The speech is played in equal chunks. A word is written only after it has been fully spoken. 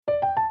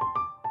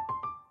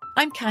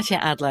I'm Katya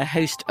Adler,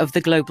 host of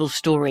The Global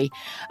Story.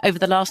 Over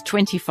the last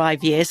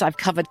 25 years, I've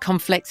covered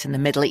conflicts in the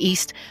Middle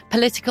East,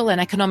 political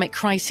and economic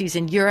crises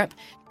in Europe,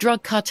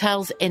 drug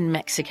cartels in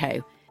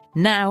Mexico.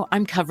 Now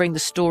I'm covering the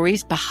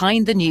stories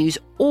behind the news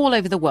all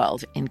over the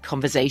world in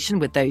conversation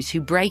with those who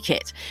break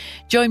it.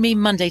 Join me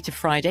Monday to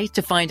Friday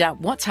to find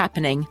out what's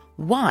happening,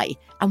 why,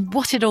 and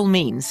what it all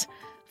means.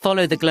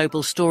 Follow The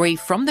Global Story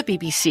from the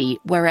BBC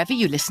wherever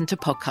you listen to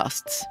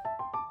podcasts.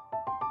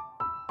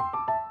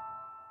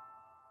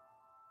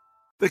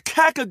 The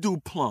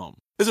Kakadu plum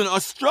is an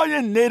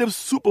Australian native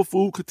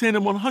superfood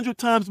containing 100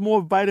 times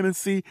more vitamin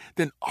C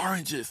than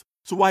oranges.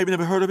 So why have you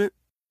never heard of it?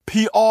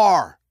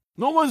 PR.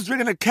 No one's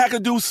drinking a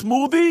Kakadu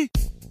smoothie?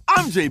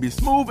 I'm JB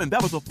Smoove, and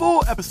that was a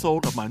full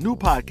episode of my new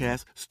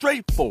podcast,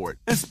 Straightforward,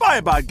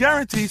 inspired by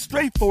guaranteed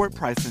straightforward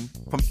pricing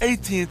from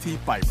AT&T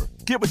Fiber.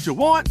 Get what you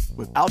want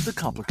without the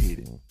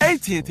complicated.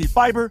 AT&T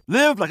Fiber,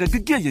 live like a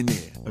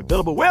gigillionaire.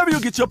 Available wherever you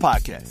get your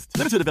podcasts.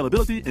 Limited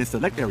availability in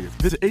select areas.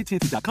 Visit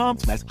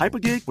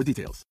AT&T.com/hypergig for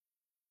details.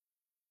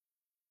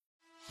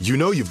 You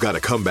know you've got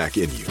a comeback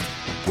in you.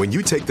 When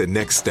you take the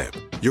next step,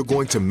 you're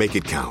going to make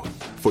it count.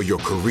 For your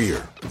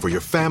career, for your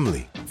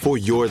family, for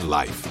your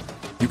life.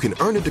 You can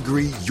earn a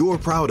degree you're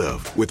proud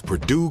of with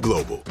Purdue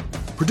Global.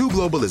 Purdue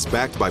Global is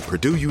backed by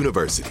Purdue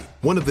University,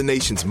 one of the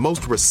nation's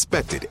most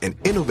respected and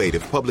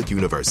innovative public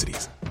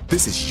universities.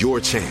 This is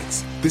your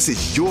chance. This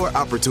is your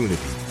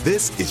opportunity.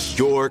 This is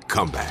your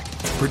comeback.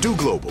 Purdue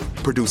Global,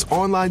 Purdue's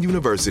online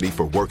university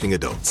for working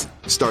adults.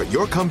 Start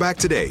your comeback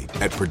today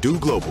at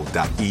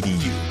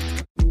purdueglobal.edu.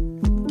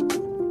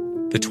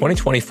 The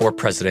 2024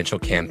 presidential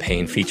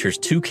campaign features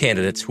two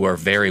candidates who are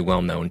very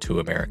well known to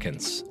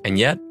Americans. And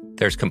yet,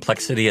 there's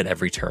complexity at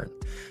every turn.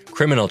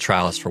 Criminal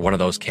trials for one of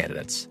those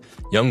candidates.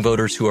 Young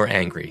voters who are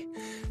angry.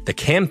 The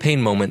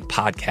Campaign Moment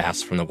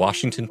podcast from the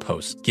Washington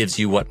Post gives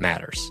you what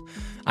matters.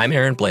 I'm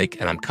Aaron Blake,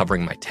 and I'm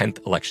covering my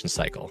 10th election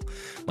cycle.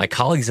 My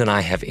colleagues and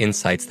I have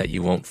insights that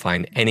you won't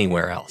find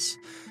anywhere else.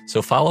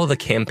 So follow The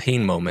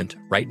Campaign Moment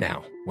right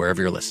now,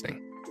 wherever you're listening.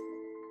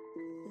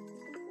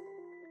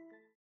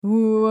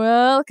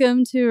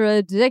 Welcome to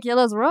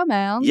Ridiculous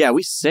Romance. Yeah,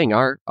 we sing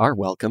our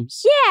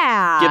welcomes.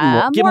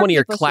 Yeah. Give him one of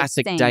your people should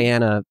classic sing.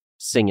 Diana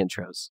sing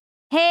intros.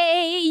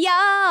 Hey,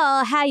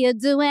 y'all, how you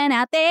doing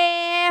out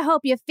there?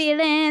 Hope you're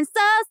feeling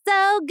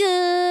so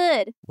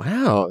good.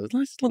 Wow,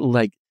 nice little,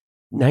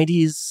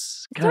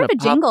 90s kind Sort of a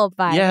jingle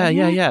vibe. Yeah.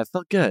 It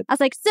felt good. I was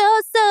like,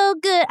 so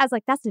good. I was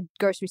like, that's a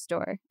grocery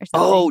store or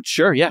something. Oh,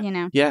 sure, yeah. You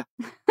know? Yeah.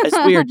 It's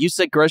weird. You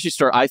said grocery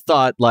store. I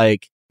thought,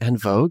 En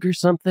Vogue or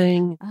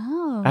something.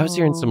 Oh. I was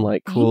hearing some,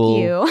 thank cool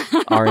you.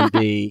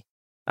 R&B.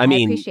 I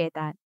mean, appreciate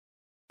that.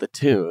 the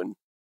tune.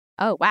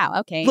 Oh, wow.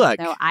 Okay.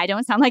 Look. So I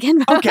don't sound like En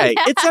Vogue. Okay,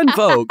 it's En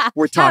Vogue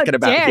we're talking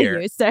about dare here.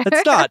 you, sir.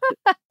 It's not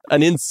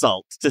an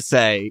insult to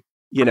say,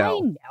 I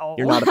know.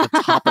 you're not at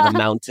the top of the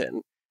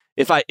mountain.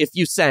 If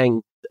you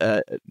sang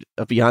a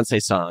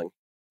Beyonce song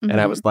and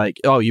I was like,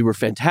 "Oh, you were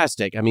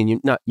fantastic." I mean, you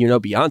know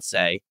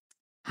Beyonce.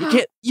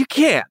 You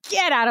can't.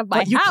 Get out of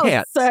my You house,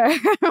 can't. sir.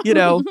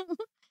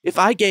 If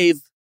I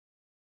gave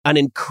an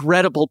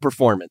incredible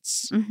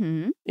performance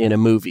Mm-hmm. in a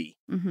movie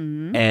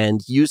Mm-hmm. and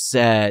you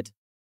said,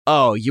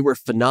 "Oh, you were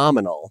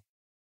phenomenal,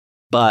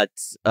 but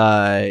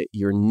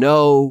you're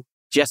no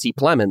Jesse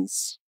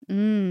Plemons,"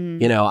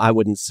 I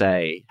wouldn't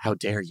say, "How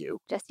dare you?"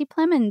 Jesse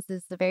Plemons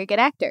is a very good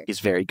actor. He's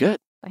very good.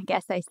 I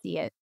guess I see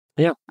it.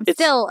 Yeah. I'm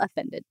still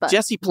offended, but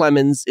Jesse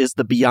Plemons is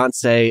the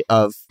Beyonce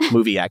of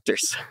movie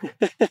actors.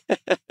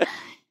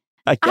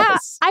 I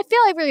guess. I feel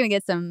like we're going to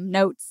get some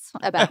notes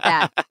about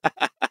that.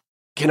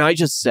 Can I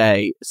just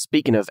say,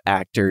 speaking of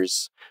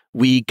actors,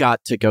 we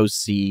got to go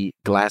see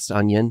Glass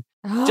Onion.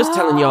 Just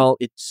telling y'all,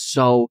 it's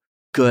so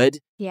good.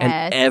 Yes.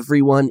 And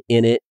everyone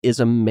in it is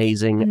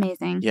amazing.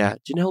 Amazing. Yeah.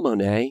 Janelle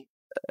Monáe,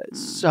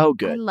 so I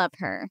good. love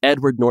her.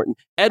 Edward Norton.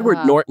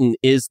 Edward Norton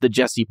is the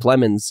Jesse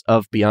Plemons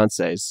of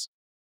Beyonce's.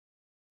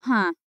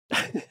 Huh.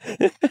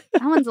 That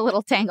one's a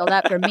little tangled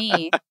up for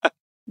me.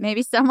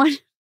 Maybe someone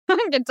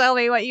can tell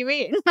me what you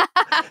mean.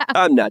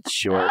 I'm not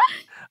sure.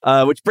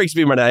 Which brings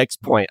me to my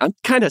next point. I'm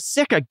kind of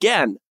sick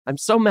again. I'm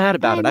so mad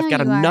about it. I've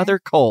got another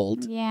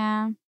cold.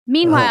 Yeah.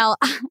 Meanwhile,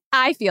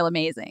 I feel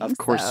amazing. Of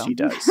course so. she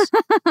does.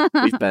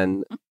 We've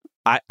been,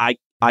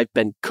 I've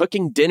been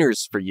cooking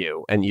dinners for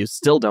you, and you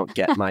still don't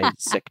get my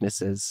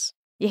sicknesses.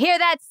 You hear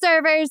that,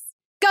 servers?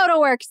 Go to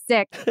work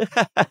sick.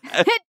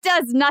 It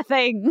does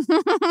nothing.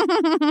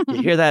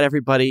 You hear that,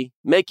 everybody?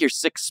 Make your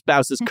sick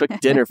spouses cook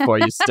dinner for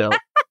you still.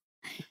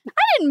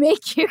 I didn't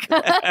make you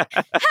cook.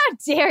 How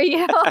dare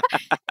you?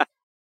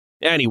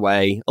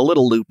 Anyway, a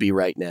little loopy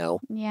right now.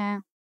 Yeah.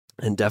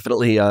 And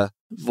definitely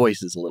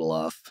voice is a little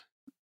off.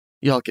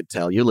 Y'all can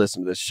tell. You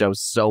listen to this show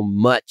so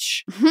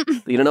much.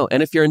 You don't know.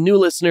 And if you're a new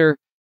listener,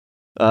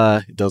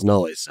 it doesn't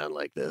always sound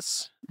like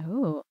this.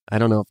 Oh. I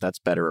don't know if that's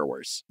better or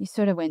worse. You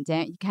sort of went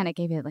down. You kind of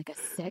gave it like a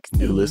sexy.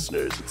 New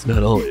listeners, it's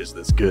not always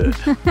this good.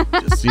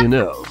 Just so you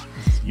know,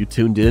 you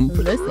tuned in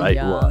for the right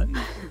y'all. one.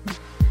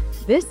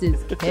 This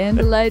is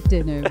Candlelight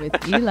Dinner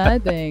with Eli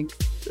Banks.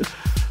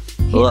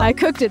 I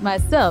cooked it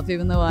myself,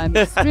 even though I'm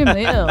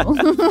extremely ill.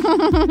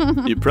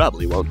 You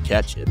probably won't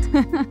catch it.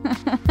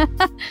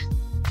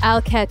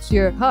 I'll catch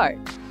your heart,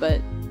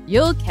 but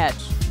you'll catch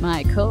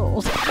my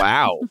cold.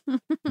 Wow.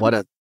 What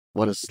a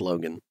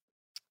slogan.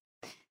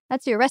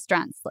 That's your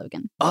restaurant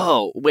slogan.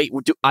 Oh, wait,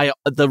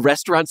 the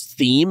restaurant's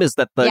theme is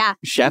that the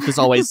chef is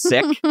always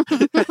sick?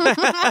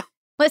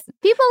 Listen,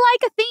 people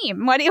like a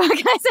theme. What can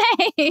I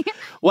say?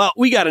 Well,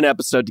 we got an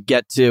episode to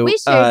get to. We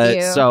sure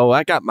do. So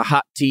I got my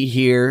hot tea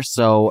here.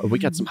 So we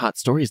got some hot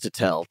stories to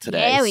tell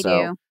today. Yeah, we do.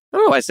 I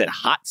don't know why I said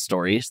hot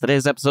stories.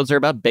 Today's episodes are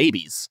about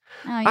babies.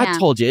 Oh, yeah. I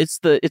told you, it's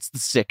the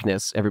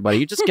sickness, everybody.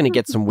 You're just going to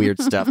get some weird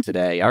stuff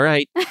today, all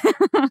right?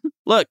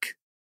 Look,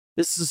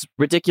 this is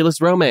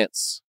Ridiculous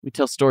Romance. We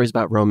tell stories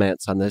about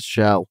romance on this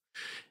show.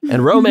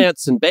 And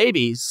romance and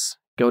babies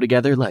go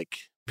together like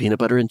peanut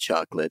butter and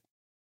chocolate,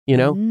 you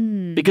know?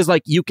 Because,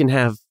 like, you can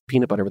have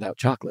peanut butter without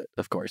chocolate,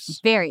 of course.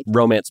 Very.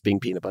 Romance being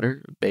peanut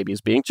butter,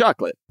 babies being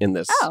chocolate in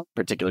this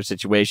particular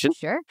situation.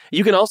 Sure.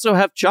 You can also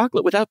have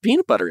chocolate without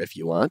peanut butter if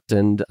you want,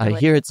 and I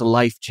hear it's a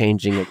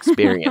life-changing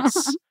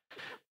experience.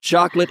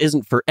 Chocolate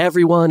isn't for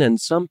everyone, and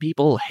some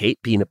people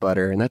hate peanut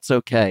butter, and that's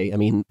okay. I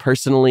mean,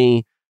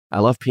 personally, I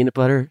love peanut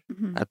butter.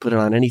 I put it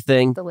on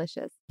anything.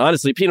 Delicious.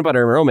 Honestly, peanut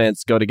butter and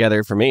romance go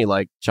together for me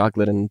like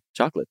chocolate and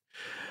chocolate.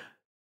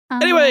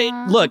 Anyway,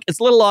 look,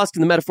 it's a little lost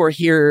in the metaphor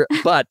here,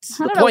 but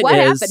the point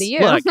is,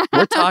 look,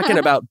 we're talking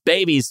about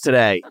babies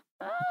today.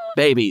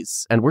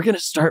 Babies. And we're going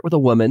to start with a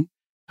woman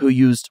who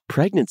used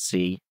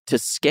pregnancy to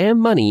scam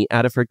money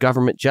out of her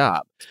government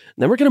job. And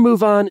then we're going to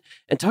move on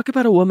and talk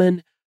about a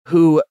woman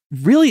who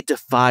really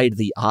defied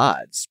the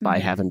odds by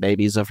having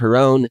babies of her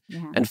own.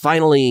 Yeah. And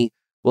finally,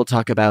 we'll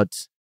talk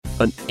about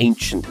an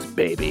ancient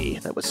baby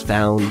that was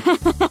found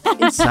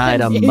inside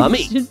a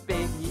mummy.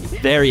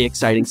 Very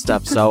exciting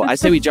stuff. So I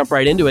say we jump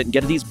right into it and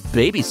get to these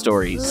baby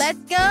stories. Let's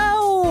go.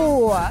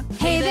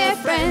 Hey there,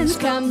 friends,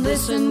 come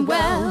listen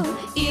well.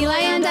 Eli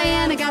and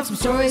Diana got some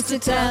stories to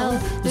tell.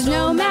 There's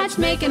no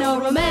matchmaking or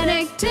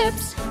romantic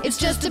tips. It's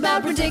just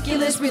about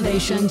ridiculous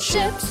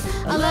relationships.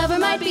 A lover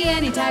might be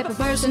any type of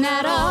person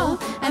at all,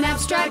 an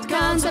abstract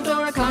concept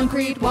or a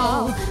concrete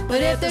wall.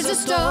 But if there's a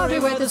story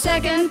worth a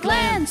second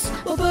glance,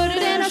 we'll put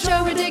it in our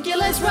show,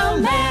 Ridiculous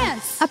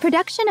Romance. A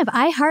production of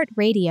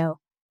iHeartRadio.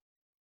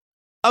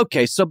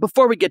 Okay, so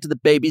before we get to the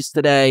babies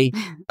today,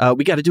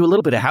 we got to do a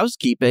little bit of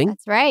housekeeping.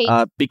 That's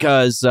right.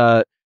 Because,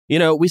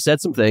 we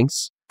said some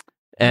things,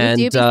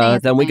 and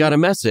then we got a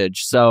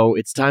message. So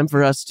it's time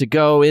for us to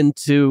go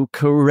into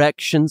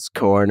Corrections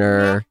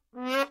Corner.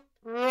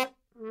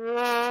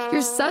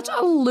 You're such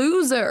a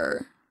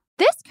loser.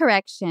 This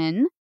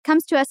correction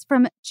comes to us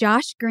from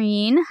Josh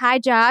Green. Hi,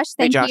 Josh.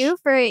 Thank you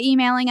for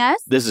emailing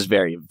us. This is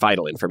very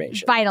vital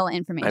information. Vital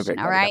information,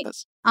 all right?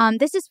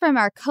 This is from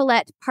our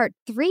Colette Part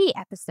 3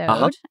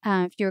 episode,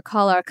 if you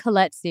recall our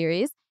Colette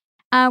series,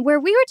 where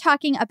we were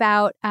talking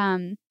about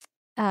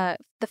the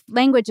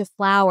language of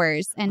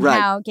flowers and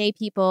how gay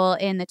people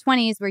in the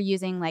 20s were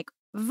using, like,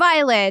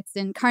 violets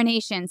and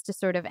carnations to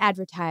sort of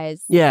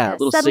advertise,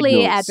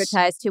 subtly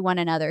advertise to one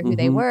another who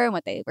they were and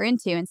what they were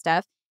into and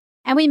stuff.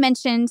 And we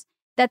mentioned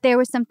that there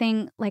was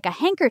something like a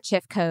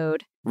handkerchief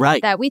code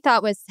that we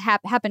thought was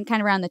happened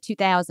kind of around the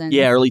 2000s.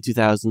 Yeah, early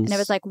 2000s. And it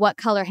was like what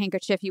color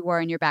handkerchief you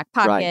wore in your back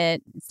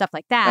pocket and stuff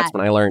like that. That's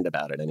when I learned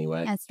about it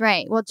anyway. That's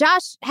right. Well,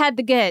 Josh had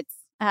the goods.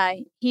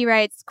 He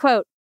writes,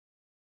 quote,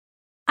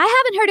 I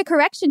haven't heard a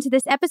correction to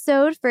this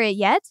episode for it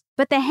yet,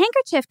 but the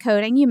handkerchief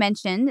coding you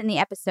mentioned in the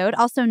episode,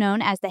 also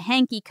known as the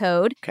hanky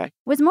code,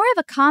 was more of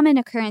a common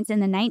occurrence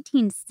in the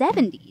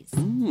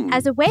 1970s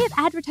as a way of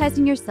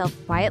advertising yourself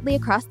quietly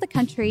across the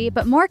country,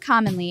 but more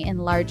commonly in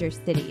larger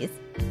cities.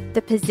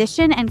 The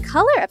position and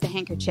color of the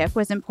handkerchief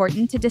was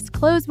important to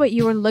disclose what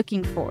you were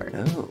looking for.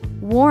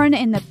 Worn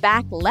in the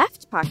back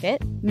left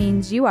pocket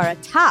means you are a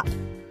top.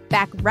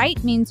 Back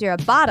right means you're a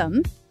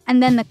bottom.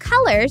 And then the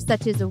color,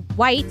 such as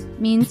white,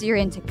 means you're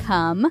into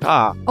cum.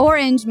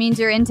 Orange means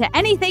you're into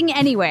anything,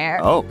 anywhere.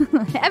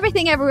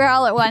 Everything, everywhere,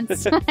 all at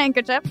once.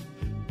 Handkerchief.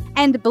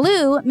 And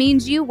blue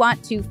means you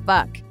want to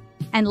fuck.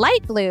 And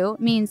light blue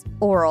means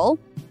oral.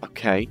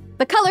 Okay.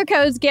 The color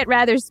codes get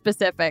rather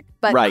specific,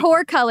 but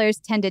core colors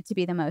tended to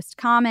be the most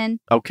common.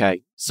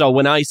 Okay. So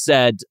when I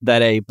said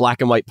that a black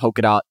and white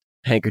polka dot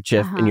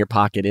handkerchief in your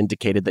pocket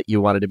indicated that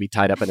you wanted to be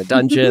tied up in a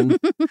dungeon...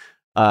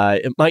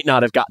 it might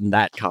not have gotten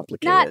that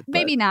complicated.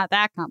 Maybe not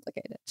that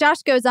complicated.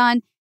 Josh goes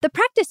on, the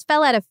practice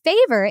fell out of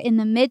favor in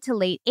the mid to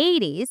late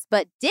 80s,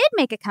 but did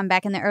make a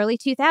comeback in the early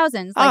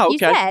 2000s, like you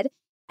said,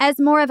 as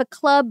more of a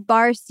club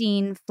bar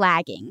scene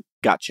flagging.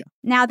 Gotcha.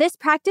 Now, this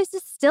practice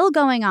is still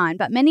going on,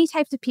 but many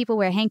types of people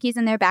wear hankies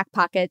in their back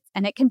pockets,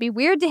 and it can be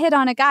weird to hit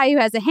on a guy who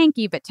has a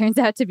hanky, but turns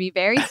out to be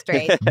very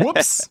straight.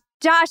 Whoops.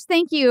 Josh,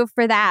 thank you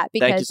for that,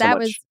 because that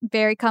was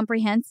very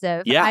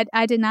comprehensive. Yeah.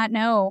 I did not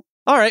know.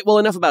 All right, well,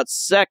 enough about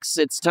sex.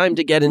 It's time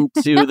to get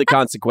into the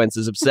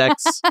consequences of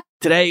sex.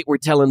 Today, we're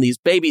telling these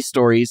baby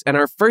stories, and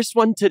our first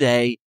one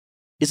today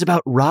is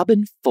about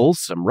Robin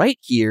Folsom, right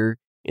here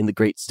in the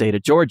great state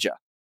of Georgia.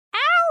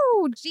 Ow!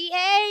 Woo!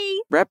 GA!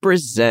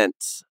 Represent.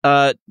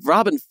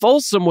 Robin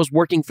Folsom was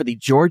working for the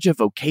Georgia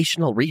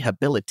Vocational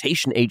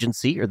Rehabilitation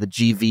Agency, or the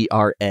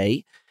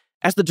GVRA,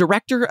 as the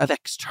Director of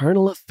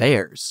External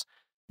Affairs.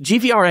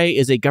 GVRA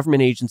is a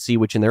government agency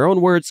which, in their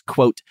own words,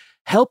 quote,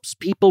 helps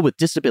people with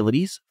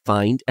disabilities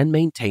find and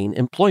maintain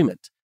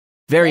employment.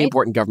 Very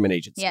important government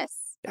agency. Yes.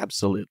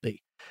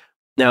 Absolutely.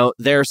 Now,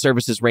 their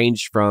services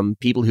range from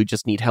people who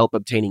just need help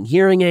obtaining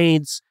hearing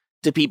aids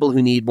to people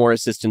who need more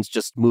assistance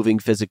just moving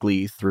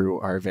physically through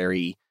our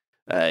very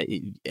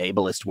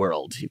ableist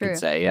world, you could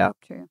say. Yeah.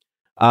 True.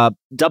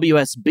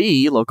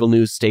 WSB, local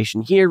news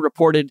station here,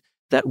 reported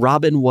that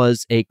Robin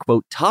was a,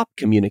 quote, top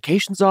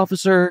communications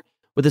officer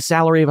with a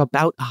salary of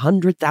about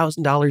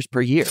 $100,000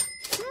 per year.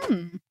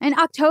 In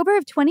October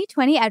of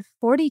 2020, at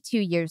 42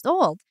 years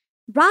old,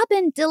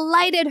 Robin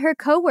delighted her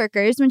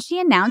coworkers when she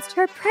announced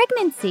her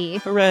pregnancy.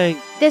 Hooray.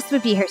 This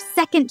would be her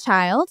second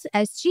child,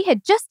 as she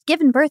had just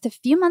given birth a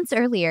few months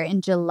earlier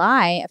in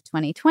July of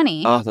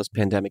 2020. Oh, those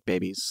pandemic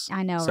babies.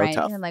 I know, so right?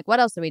 Tough. You're like, what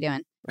else are we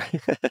doing?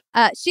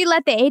 She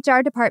let the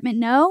HR department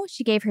know.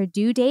 She gave her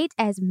due date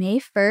as May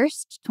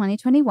 1st,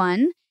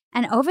 2021.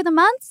 And over the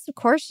months, of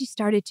course, she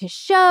started to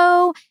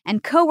show,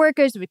 and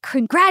coworkers would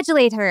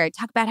congratulate her,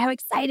 talk about how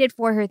excited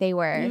for her they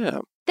were. Yeah.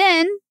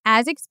 Then,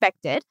 as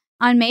expected,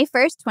 on May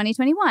 1st,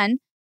 2021,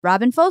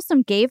 Robin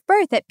Folsom gave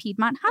birth at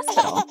Piedmont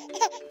Hospital.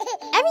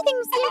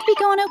 Everything seemed to be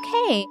going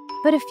okay,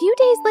 but a few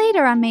days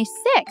later, on May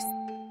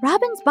 6th,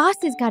 Robin's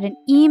bosses got an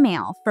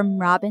email from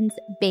Robin's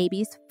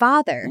baby's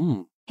father.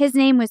 His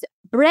name was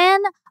Bren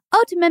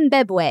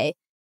Otmanbebwe,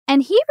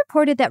 and he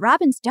reported that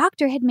Robin's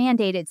doctor had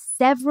mandated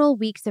several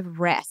weeks of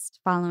rest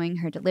following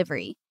her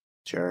delivery.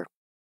 Sure.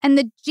 And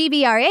the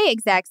GVRA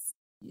execs,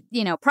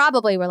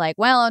 probably were like,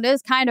 well, it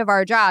is kind of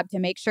our job to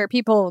make sure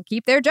people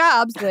keep their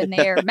jobs when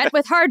they are met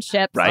with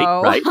hardship.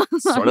 Right.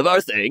 Sort of our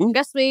thing.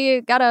 Guess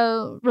we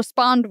gotta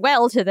respond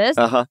well to this.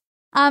 Uh-huh.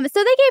 So they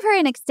gave her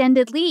an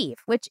extended leave,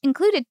 which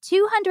included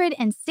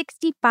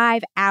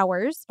 265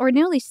 hours or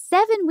nearly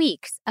 7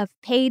 weeks of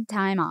paid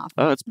time off.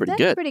 Oh, that's pretty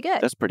good.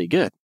 That's pretty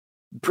good.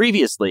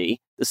 Previously,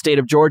 the state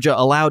of Georgia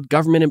allowed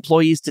government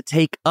employees to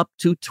take up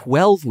to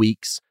 12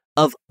 weeks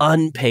of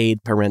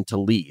unpaid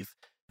parental leave.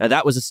 Now,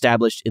 that was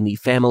established in the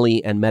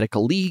Family and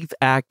Medical Leave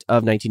Act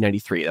of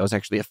 1993. That was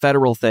actually a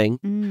federal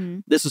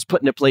thing. This was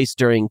put into place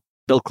during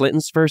Bill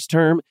Clinton's first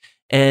term,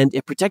 and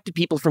it protected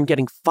people from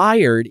getting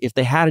fired if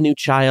they had a new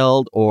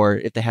child, or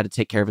if they had to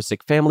take care of a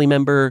sick family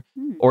member,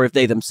 or if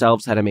they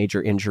themselves had a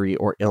major injury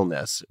or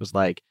illness. It was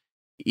like,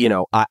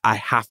 I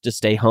have to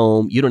stay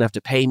home. You don't have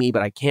to pay me,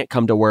 but I can't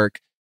come to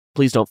work.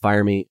 Please don't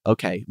fire me.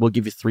 Okay, we'll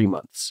give you 3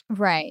 months.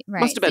 Right.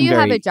 Must have been so you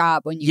have a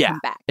job when you come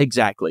back.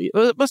 Exactly.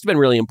 It must have been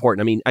really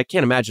important. I mean, I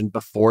can't imagine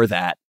before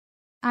that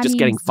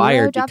getting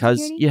fired because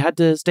you had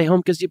to stay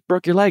home because you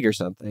broke your leg or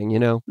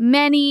something,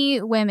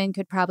 Many women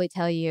could probably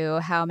tell you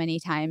how many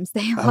times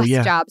they lost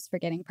jobs for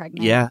getting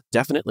pregnant. Yeah,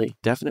 definitely.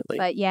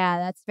 But yeah,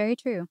 that's very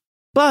true.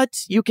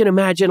 But you can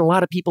imagine a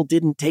lot of people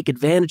didn't take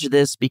advantage of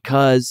this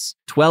because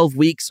 12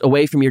 weeks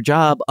away from your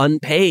job,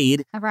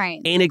 unpaid,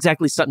 ain't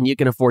exactly something you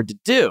can afford to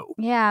do.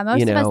 Yeah,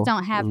 most of us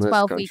don't have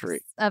 12 weeks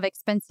of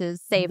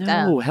expenses saved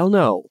up. No, hell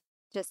no.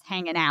 Just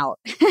hanging out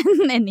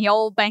in the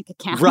old bank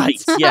account.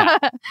 Right, yeah.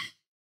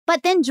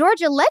 But then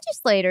Georgia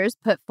legislators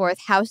put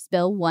forth House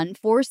Bill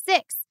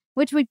 146,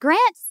 which would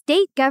grant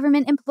state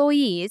government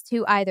employees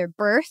who either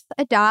birth,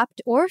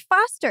 adopt, or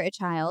foster a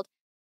child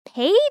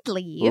paid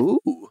leave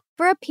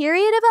for a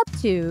period of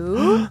up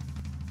to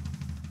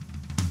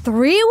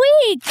 3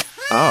 weeks.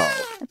 Oh,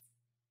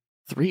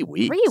 3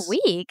 weeks? 3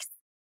 weeks?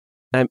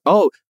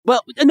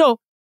 No,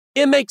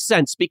 it makes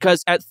sense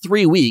because at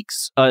 3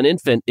 weeks, an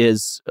infant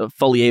is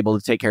fully able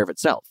to take care of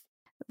itself.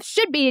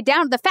 Should be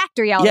down to the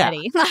factory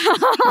already.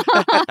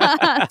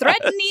 Yeah.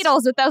 Threading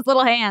needles with those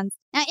little hands.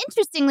 Now,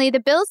 interestingly, the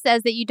bill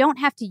says that you don't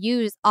have to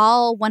use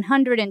all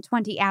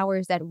 120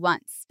 hours at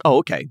once. Oh,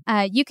 okay.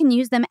 You can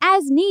use them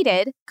as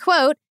needed,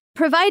 quote,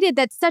 provided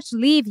that such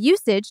leave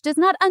usage does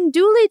not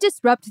unduly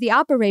disrupt the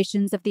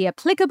operations of the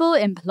applicable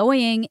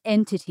employing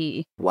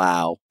entity.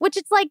 Wow. Which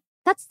it's like,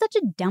 that's such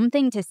a dumb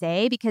thing to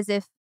say, because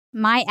if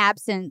my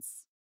absence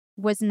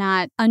was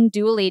not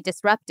unduly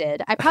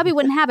disrupted, I probably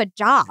wouldn't have a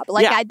job.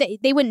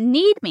 They wouldn't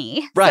need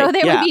me. Right, so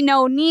there would be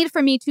no need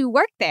for me to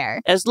work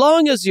there. As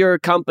long as your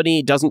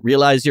company doesn't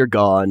realize you're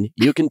gone,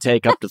 you can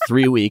take up to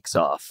 3 weeks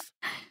off.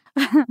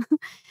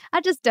 I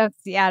just don't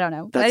see. I don't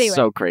know. That's anyway.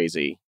 So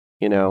crazy,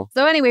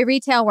 So anyway,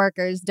 retail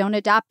workers don't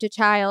adopt a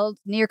child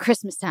near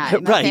Christmas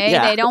time. Right, okay?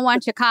 yeah. They don't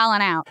want you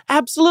calling out.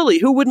 Absolutely.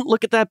 Who wouldn't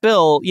look at that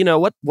bill?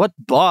 What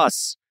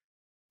boss?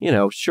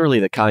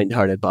 Surely the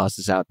kind-hearted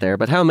bosses out there,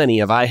 but how many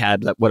have I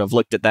had that would have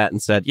looked at that and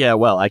said, yeah,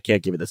 well, I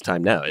can't give you this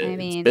time now.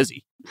 It's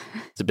busy.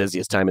 It's the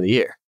busiest time of the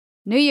year.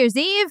 New Year's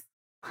Eve?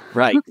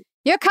 Right.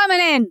 You're coming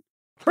in.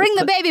 Bring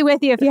the baby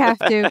with you if you have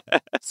to.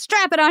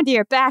 Strap it onto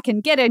your back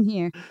and get in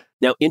here.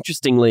 Now,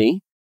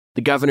 interestingly,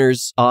 the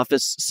governor's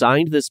office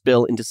signed this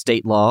bill into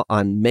state law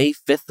on May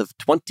 5th of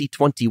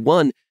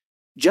 2021,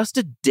 just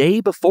a day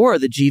before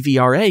the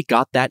GVRA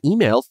got that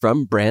email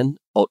from Bren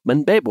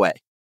Otmanbebwe.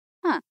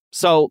 Huh.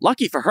 So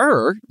lucky for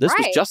her, this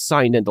was just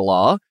signed into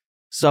law.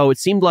 So it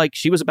seemed like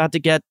she was about to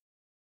get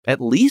at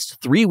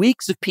least 3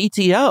 weeks of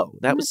PTO.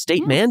 That was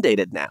state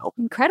mandated now.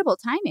 Incredible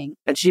timing.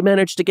 And she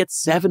managed to get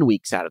 7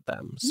 weeks out of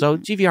them. So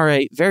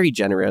GVRA, very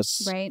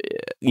generous,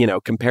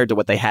 compared to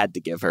what they had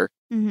to give her.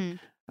 Mm-hmm.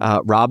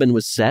 Robin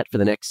was set for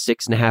the next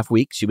 6.5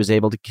 weeks. She was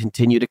able to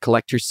continue to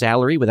collect her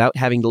salary without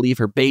having to leave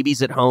her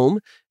babies at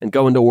home and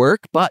go into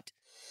work. But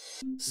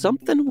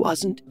something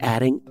wasn't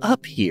adding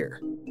up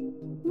here.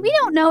 We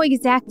don't know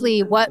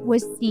exactly what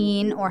was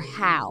seen or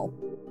how.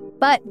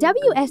 But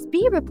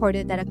WSB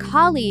reported that a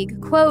colleague,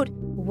 quote,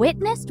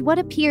 witnessed what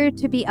appeared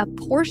to be a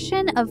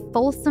portion of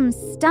Folsom's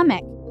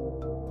stomach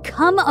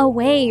come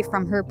away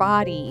from her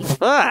body.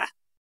 Ah!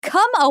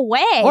 Come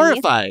away?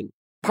 Horrifying.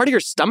 Part of your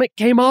stomach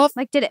came off?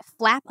 Like, did it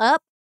flap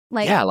up?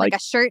 Like a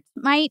shirt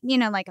might,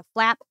 like a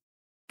flap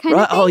kind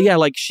of thing? Oh, yeah,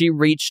 like she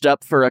reached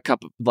up for a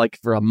cup, like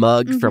for a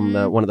mug from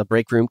one of the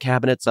break room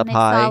cabinets up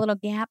high. Saw a little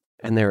gap.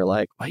 And they were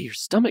like, wow, your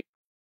stomach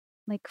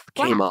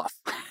came off.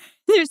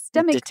 Your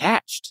stomach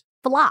detached.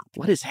 Flop.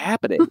 What is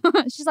happening?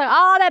 She's like,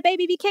 oh, that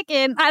baby be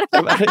kicking. I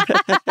don't know.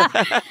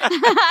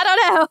 I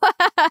don't know.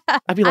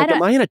 I'd be like,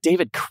 am I in a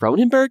David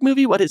Cronenberg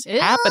movie? What is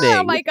happening?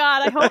 Oh my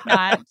God, I hope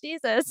not.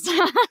 Jesus.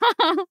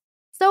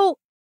 So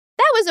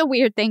that was a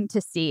weird thing to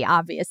see,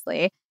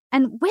 obviously.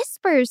 And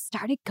whispers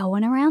started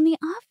going around the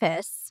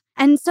office.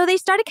 And so they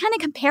started kind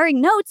of comparing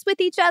notes with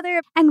each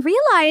other and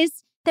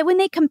realized that when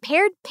they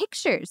compared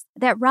pictures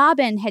that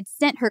Robin had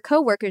sent her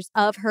coworkers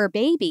of her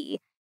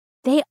baby,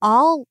 they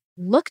all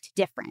looked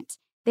different.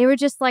 They were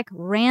just like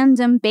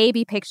random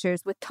baby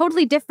pictures with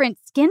totally different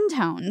skin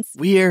tones.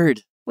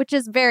 Weird. Which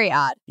is very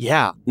odd.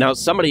 Yeah. Now,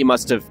 somebody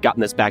must have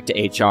gotten this back to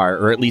HR,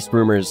 or at least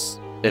rumors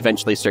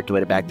eventually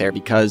circulated back there,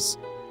 because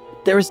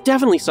there was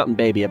definitely something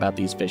baby about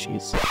these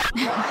fishies.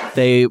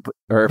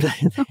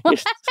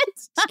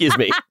 Excuse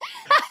me.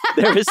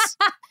 There was,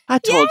 I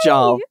told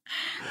y'all.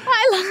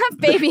 I love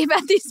baby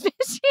about these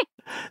fishies.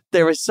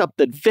 There was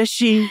something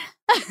fishy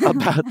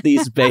about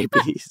these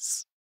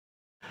babies.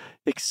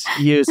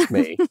 Excuse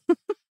me.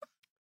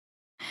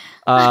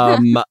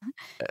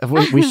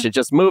 We should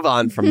just move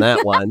on from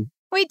that one.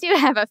 We do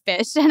have a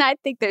fish, and I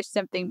think there's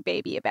something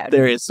baby about it.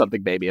 There is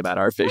something baby about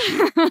our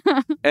fishy.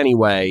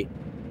 Anyway,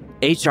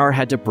 HR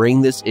had to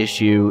bring this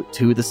issue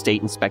to the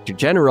State Inspector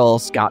General,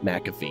 Scott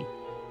McAfee.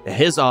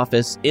 His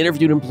office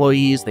interviewed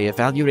employees, they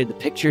evaluated the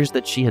pictures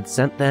that she had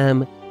sent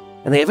them,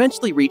 and they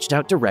eventually reached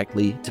out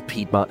directly to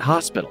Piedmont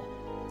Hospital.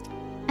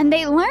 And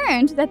they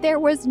learned that there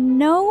was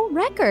no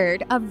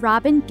record of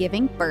Robin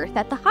giving birth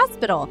at the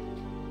hospital.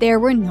 There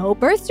were no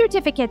birth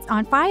certificates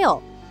on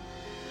file.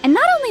 And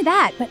not only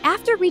that, but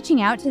after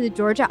reaching out to the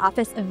Georgia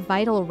Office of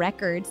Vital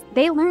Records,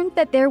 they learned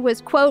that there was,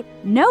 quote,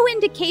 no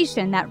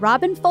indication that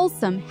Robin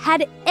Folsom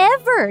had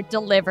ever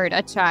delivered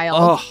a child.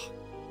 Oh.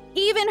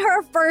 Even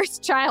her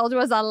first child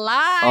was a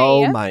lie.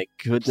 Oh, my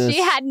goodness.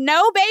 She had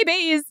no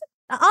babies.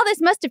 All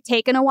this must have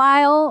taken a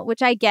while,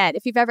 which I get.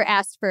 If you've ever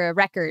asked for a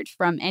record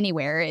from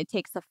anywhere, it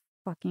takes a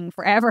fucking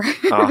forever.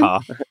 Uh-huh.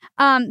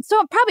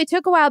 So it probably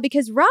took a while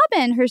because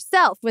Robin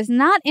herself was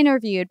not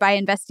interviewed by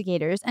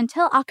investigators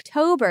until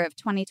October of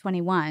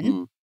 2021.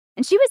 Mm.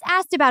 And she was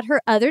asked about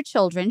her other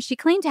children. She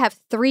claimed to have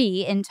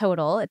 3 in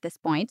total at this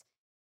point.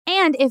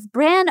 And if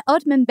Bran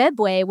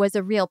Otman-Bebwe was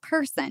a real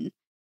person.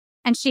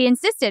 And she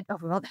insisted, oh,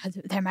 well,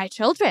 they're my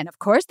children. Of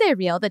course they're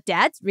real. The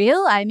dad's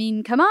real. I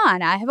mean, come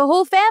on. I have a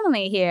whole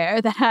family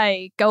here that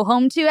I go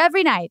home to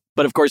every night.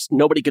 But of course,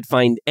 nobody could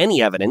find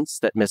any evidence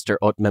that Mr.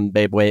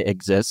 Otman-Bebwe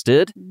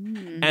existed.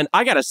 And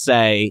I gotta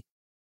say,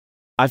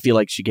 I feel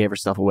like she gave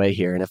herself away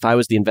here. And if I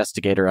was the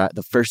investigator,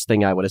 the first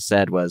thing I would have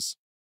said was,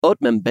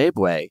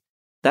 Otman-Bebwe,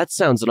 that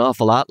sounds an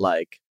awful lot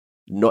like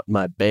not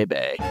my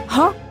baby.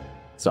 Huh?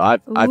 So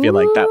I feel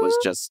like that was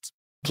just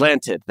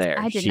planted there.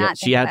 I did not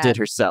think She outdid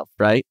herself,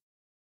 right?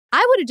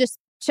 I would have just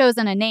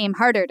chosen a name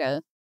harder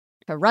to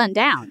run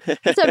down.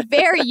 It's a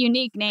very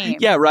unique name.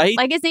 Yeah, right?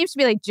 Like his name should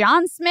be like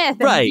John Smith.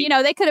 And, right.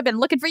 They could have been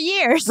looking for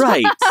years.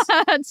 Right.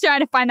 Trying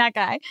to find that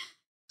guy.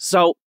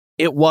 So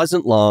it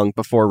wasn't long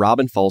before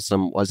Robin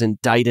Folsom was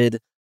indicted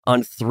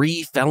on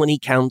 3 felony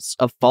counts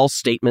of false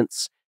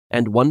statements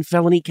and 1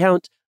 felony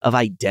count of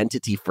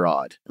identity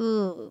fraud.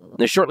 Ooh.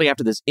 Now, shortly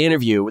after this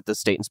interview with the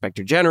State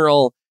Inspector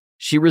General,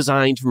 she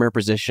resigned from her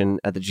position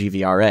at the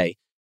GVRA.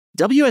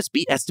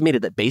 WSB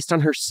estimated that based on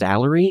her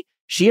salary,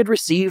 she had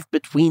received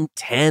between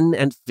 $10,000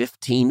 and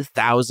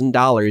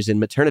 $15,000 in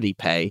maternity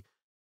pay,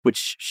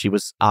 which she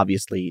was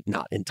obviously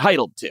not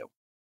entitled to.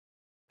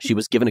 She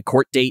was given a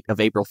court date of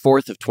April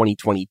 4th of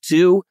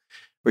 2022,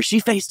 where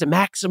she faced a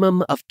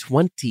maximum of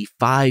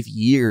 25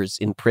 years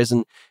in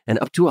prison and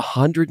up to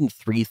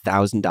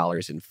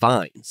 $103,000 in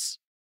fines.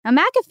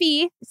 Now,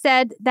 McAfee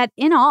said that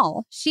in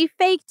all, she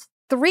faked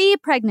 3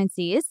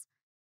 pregnancies.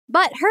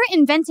 But her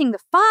inventing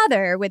the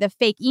father with a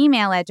fake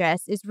email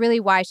address is really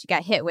why she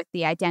got hit with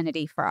the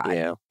identity fraud.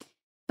 Yeah.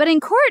 But in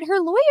court,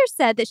 her lawyer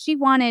said that she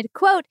wanted,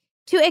 quote,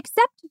 to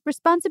accept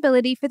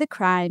responsibility for the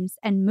crimes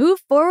and move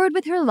forward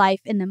with her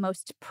life in the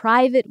most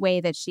private way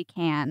that she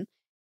can.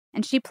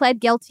 And she pled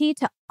guilty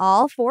to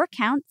all 4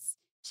 counts.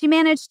 She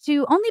managed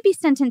to only be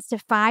sentenced to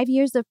 5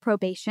 years of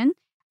probation,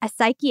 a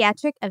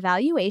psychiatric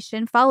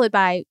evaluation followed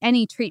by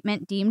any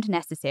treatment deemed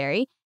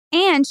necessary,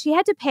 and she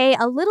had to pay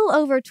a little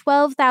over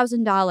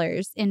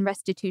 $12,000 in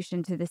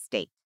restitution to the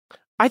state.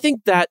 I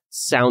think that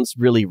sounds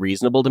really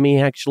reasonable to me,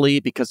 actually,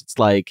 because it's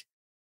like,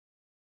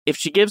 if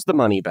she gives the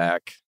money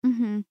back,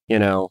 you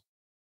know,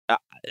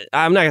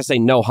 I'm not going to say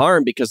no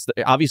harm, because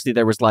obviously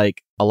there was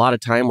like a lot of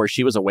time where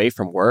she was away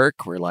from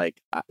work, where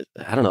like,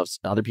 I don't know if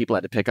other people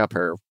had to pick up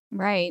her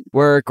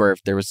work, or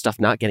if there was stuff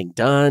not getting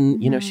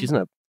done. You know, she's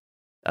in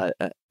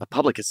a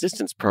public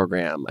assistance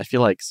program. I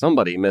feel like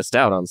somebody missed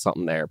out on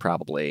something there,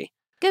 probably.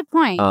 Good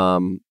point.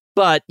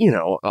 But, you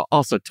know,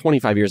 also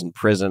 25 years in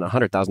prison,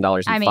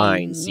 $100,000 in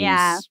fines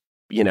seems,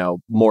 you know,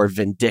 more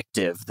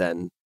vindictive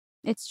than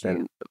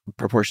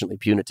proportionately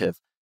punitive.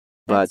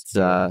 But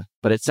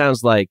it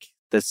sounds like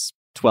this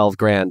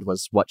 $12,000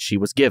 was what she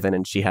was given,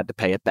 and she had to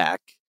pay it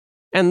back.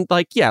 And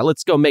like, yeah,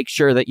 let's go make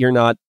sure that you're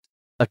not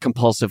a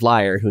compulsive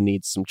liar who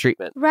needs some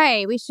treatment.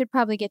 Right. We should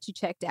probably get you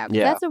checked out.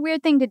 Yeah. That's a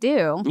weird thing to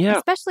do. Yeah.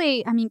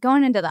 Especially, I mean,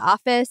 going into the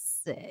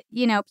office,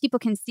 you know, people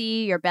can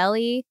see your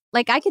belly.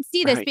 Like, I could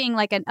see this being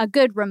like a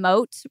good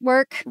remote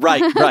work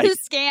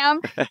scam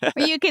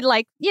where you could,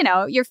 like, you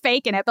know, you're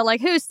faking it, but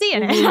like, who's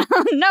seeing it?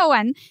 No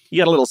one.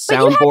 You got a little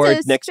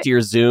soundboard next to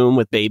your Zoom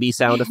with baby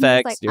sound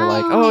effects. Like, you're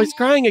like, oh, he's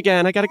crying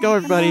again. I got to go,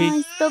 everybody.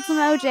 I spilled some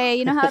OJ.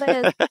 You know how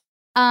it is.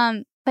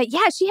 But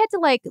yeah, she had to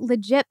like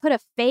legit put a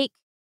fake,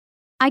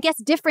 I guess,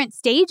 different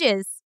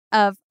stages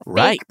of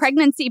fake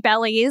pregnancy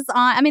bellies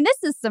on. I mean,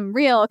 this is some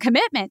real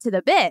commitment to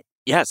the bit.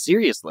 Yeah,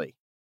 seriously.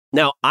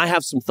 Now, I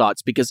have some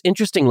thoughts, because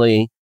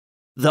interestingly,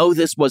 though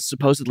this was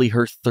supposedly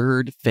her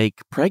third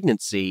fake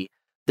pregnancy,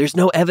 there's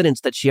no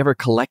evidence that she ever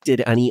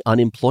collected any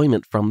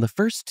unemployment from the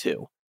first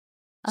two.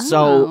 Oh.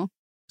 So,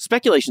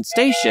 speculation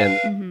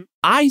station,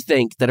 I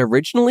think that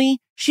originally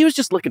she was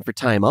just looking for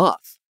time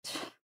off.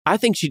 I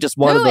think she just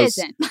wanted those.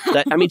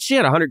 I mean, she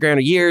had $100,000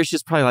 a year.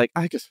 She's probably like,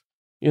 I guess,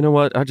 you know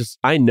what?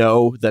 I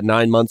know that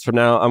 9 months from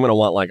now, I'm going to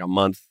want like a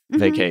month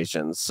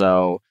vacation.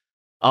 So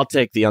I'll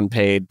take the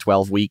unpaid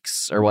 12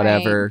 weeks or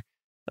whatever.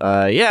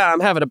 Yeah, I'm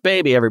having a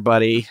baby,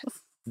 everybody.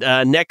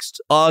 Next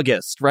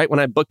August, right when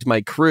I booked my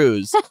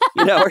cruise,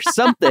 you know, or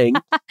something.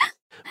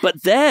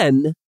 But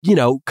then, you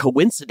know,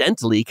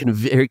 coincidentally,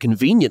 very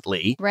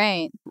conveniently,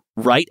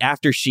 right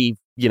after she,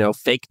 you know,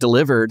 fake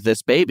delivered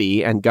this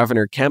baby and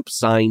Governor Kemp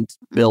signed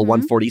Bill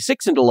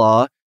 146 into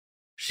law,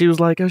 she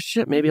was like, oh,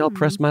 shit, maybe I'll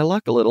press my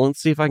luck a little and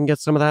see if I can get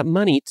some of that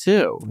money,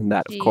 too. And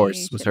that, of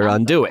course, was her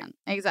undoing.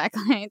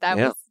 Exactly.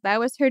 That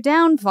was her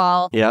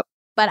downfall. Yep.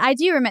 But I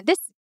do remember, this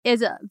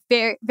is a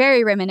very,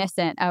 very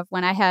reminiscent of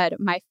when I had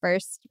my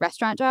first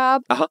restaurant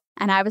job.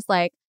 And I was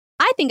like,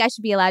 I think I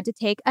should be allowed to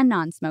take a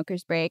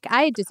non-smoker's break.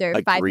 I deserve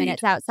 5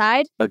 minutes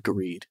outside.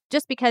 Agreed.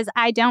 Just because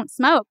I don't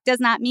smoke does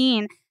not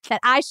mean that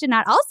I should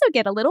not also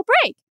get a little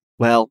break.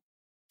 Well,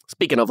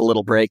 speaking of a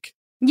little break.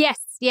 Yes.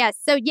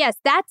 So yes,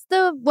 that's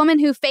the woman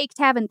who faked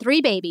having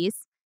 3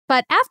 babies.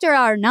 But after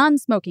our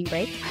non-smoking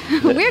break,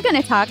 we're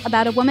going to talk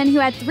about a woman who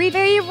had 3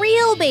 very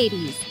real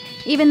babies,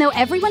 even though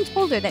everyone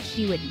told her that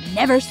she would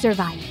never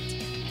survive it.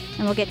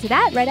 And we'll get to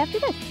that right after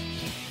this.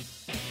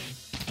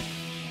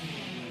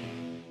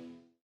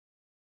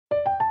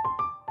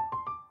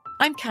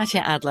 I'm Katya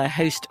Adler,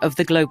 host of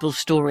The Global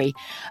Story.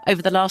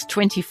 Over the last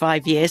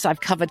 25 years, I've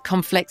covered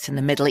conflicts in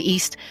the Middle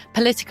East,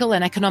 political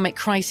and economic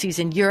crises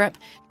in Europe,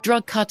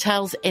 drug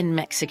cartels in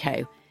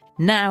Mexico.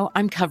 Now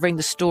I'm covering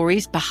the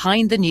stories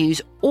behind the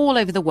news all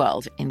over the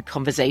world in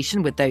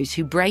conversation with those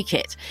who break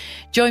it.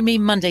 Join me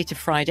Monday to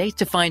Friday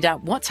to find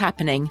out what's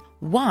happening,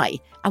 why,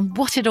 and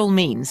what it all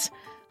means.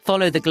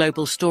 Follow The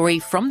Global Story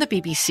from the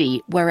BBC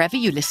wherever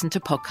you listen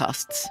to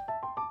podcasts.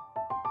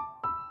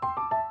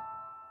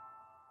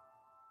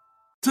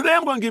 Today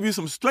I'm going to give you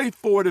some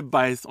straightforward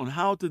advice on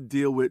how to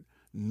deal with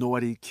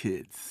naughty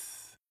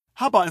kids.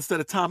 How about instead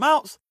of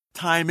timeouts,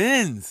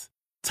 time-ins?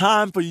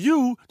 Time for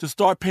you to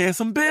start paying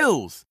some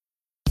bills.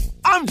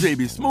 I'm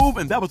JB Smoove,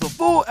 and that was a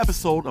full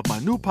episode of my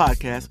new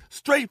podcast,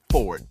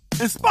 Straightforward,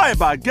 inspired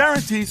by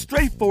guaranteed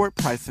straightforward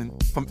pricing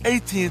from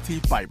AT&T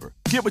Fiber.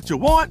 Get what you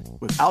want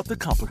without the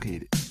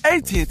complicated.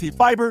 AT&T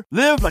Fiber,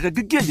 live like a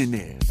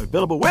gigillionaire.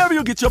 Available wherever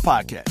you get your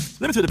podcast.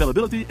 Limited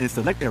availability in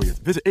select areas.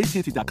 Visit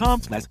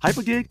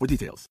AT&T.com/hypergig for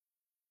details.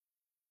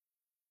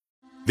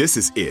 This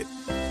is it.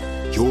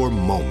 Your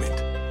moment.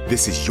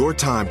 This is your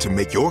time to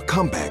make your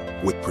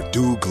comeback with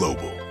Purdue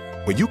Global.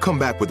 When you come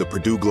back with a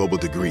Purdue Global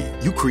degree,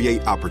 you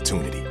create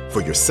opportunity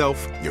for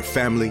yourself, your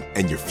family,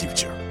 and your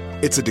future.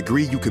 It's a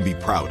degree you can be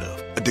proud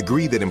of, a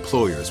degree that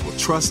employers will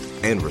trust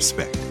and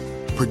respect.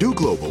 Purdue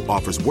Global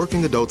offers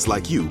working adults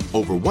like you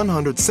over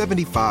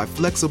 175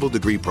 flexible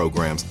degree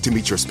programs to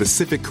meet your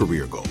specific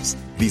career goals.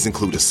 These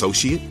include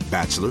associate,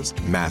 bachelor's,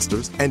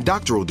 master's, and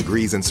doctoral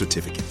degrees and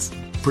certificates.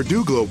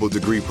 Purdue Global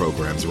degree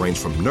programs range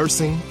from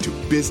nursing to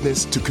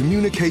business to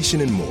communication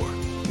and more.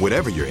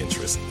 Whatever your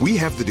interest, we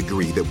have the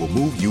degree that will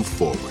move you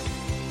forward.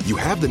 You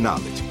have the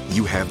knowledge,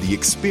 you have the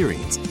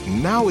experience.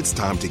 Now it's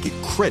time to get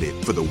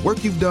credit for the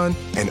work you've done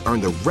and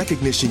earn the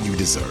recognition you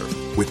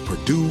deserve with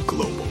Purdue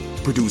Global.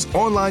 Purdue's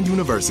online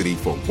university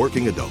for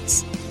working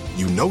adults.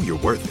 You know you're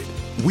worth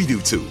it. We do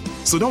too.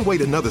 So don't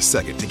wait another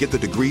second to get the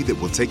degree that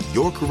will take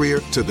your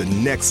career to the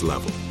next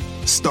level.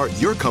 Start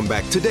your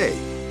comeback today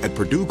at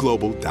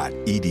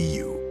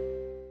purdueglobal.edu.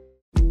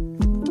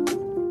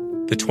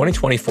 The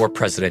 2024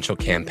 presidential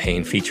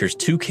campaign features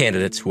two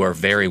candidates who are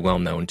very well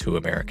known to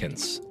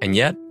Americans. And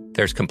yet,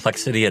 there's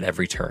complexity at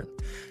every turn.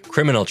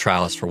 Criminal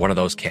trials for one of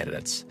those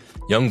candidates.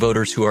 Young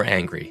voters who are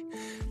angry.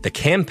 The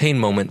Campaign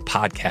Moment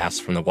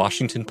podcast from the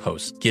Washington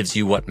Post gives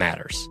you what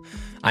matters.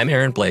 I'm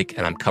Aaron Blake,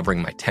 and I'm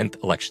covering my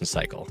 10th election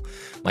cycle.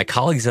 My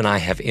colleagues and I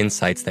have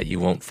insights that you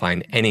won't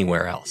find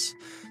anywhere else.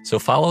 So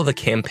follow The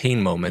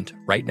Campaign Moment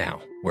right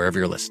now, wherever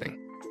you're listening.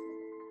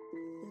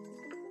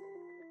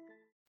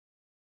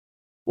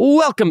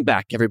 Welcome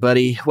back,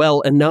 everybody.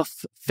 Well,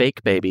 enough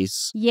fake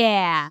babies.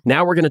 Yeah.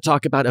 Now we're going to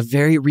talk about a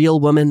very real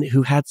woman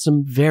who had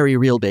some very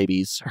real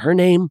babies. Her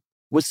name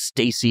was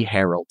Stacey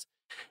Harold.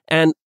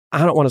 And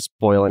I don't want to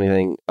spoil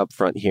anything up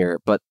front here,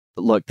 but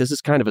look, this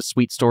is kind of a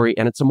sweet story,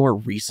 and it's a more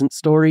recent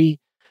story.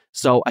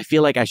 So I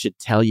feel like I should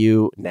tell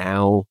you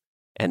now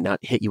and not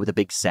hit you with a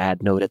big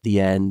sad note at the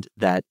end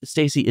that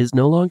Stacey is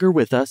no longer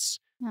with us.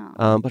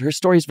 But her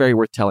story is very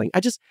worth telling.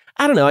 I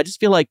don't know. I just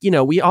feel like,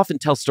 we often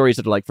tell stories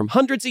that are like from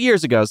hundreds of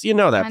years ago. So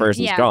that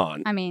person's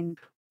gone. I mean,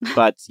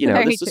 but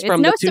this is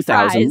from the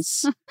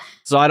 2000s.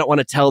 So I don't want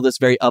to tell this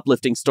very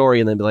uplifting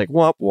story and then be like,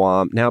 womp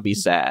womp, now be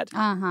sad.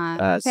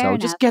 So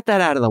just get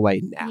that out of the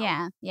way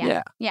now.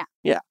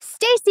 Yeah.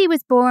 Stacey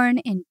was born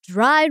in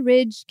Dry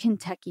Ridge,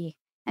 Kentucky.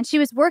 And she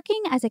was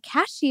working as a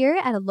cashier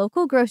at a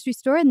local grocery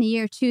store in the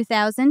year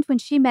 2000 when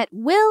she met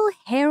Will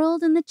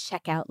Harold in the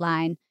checkout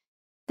line.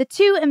 The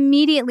two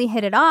immediately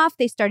hit it off.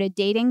 They started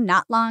dating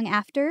not long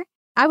after.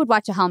 I would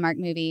watch a Hallmark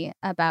movie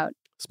about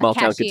small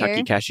town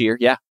Kentucky cashier.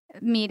 Yeah.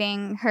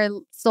 Meeting her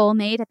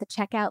soulmate at the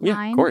checkout line.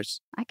 Yeah, of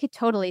course. I could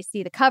totally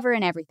see the cover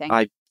and everything.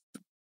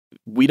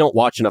 We don't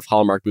watch enough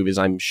Hallmark movies.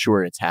 I'm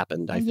sure it's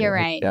happened. You're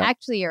right. Yeah.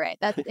 Actually, you're right.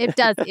 It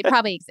does. It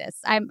probably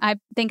exists. I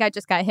think I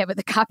just got hit with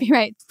a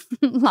copyright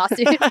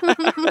lawsuit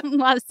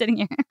while I was sitting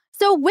here.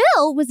 So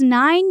Will was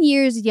 9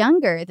 years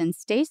younger than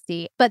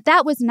Stacey, but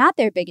that was not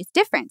their biggest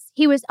difference.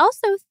 He was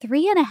also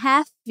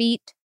 3.5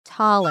 feet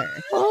taller.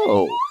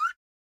 Oh.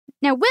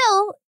 Now,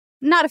 Will,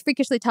 not a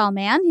freakishly tall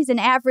man. He's an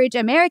average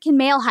American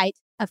male height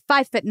of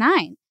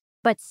 5'9".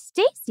 But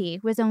Stacey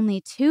was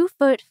only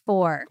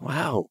 2'4".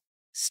 Wow.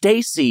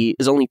 Stacey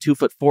is only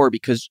 2'4"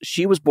 because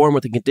she was born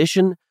with a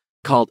condition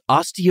called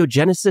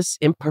osteogenesis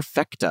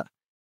imperfecta.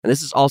 And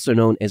this is also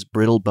known as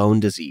brittle bone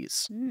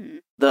disease.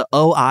 The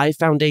OI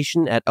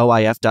Foundation at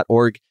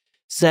OIF.org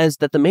says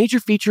that the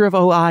major feature of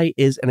OI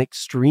is an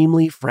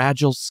extremely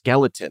fragile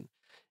skeleton.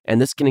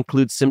 And this can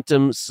include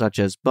symptoms such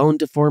as bone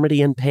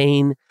deformity and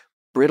pain,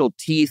 brittle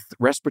teeth,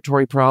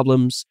 respiratory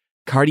problems,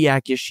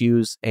 cardiac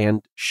issues,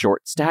 and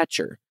short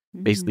stature.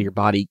 Basically, your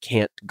body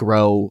can't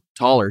grow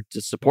taller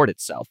to support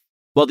itself.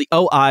 Well, the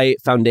OI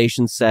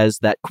Foundation says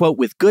that, quote,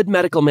 with good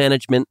medical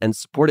management and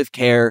supportive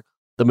care,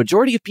 the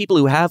majority of people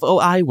who have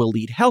OI will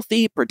lead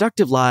healthy,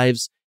 productive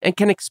lives and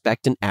can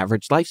expect an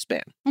average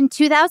lifespan. In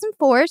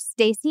 2004,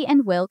 Stacey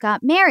and Will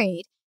got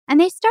married,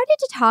 and they started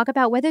to talk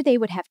about whether they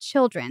would have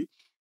children.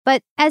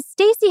 But as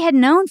Stacey had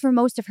known for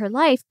most of her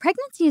life,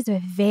 pregnancy is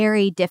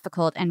very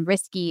difficult and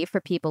risky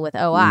for people with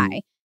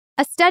OI.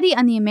 A study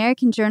on the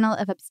American Journal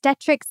of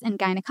Obstetrics and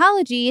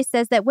Gynecology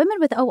says that women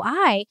with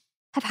OI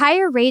have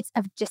higher rates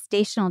of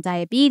gestational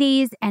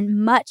diabetes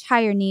and much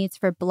higher needs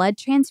for blood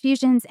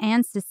transfusions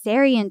and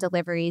cesarean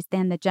deliveries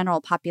than the general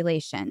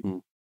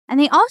population. And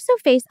they also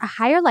face a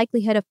higher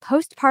likelihood of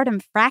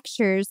postpartum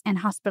fractures and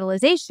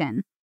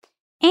hospitalization.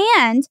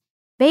 And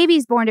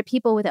babies born to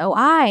people with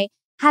OI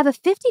have a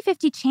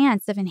 50-50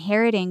 chance of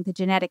inheriting the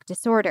genetic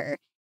disorder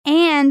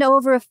and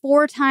over a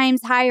 4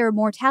 times higher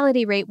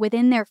mortality rate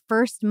within their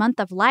first month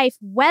of life,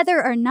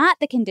 whether or not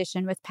the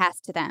condition was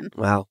passed to them.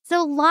 Wow.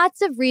 So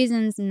lots of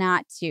reasons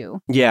not to.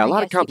 Yeah, a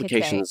lot of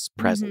complications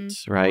present,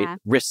 right? Yeah.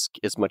 Risk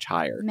is much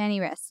higher. Many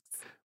risks.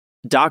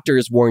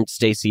 Doctors warned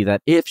Stacey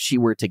that if she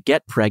were to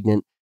get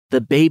pregnant,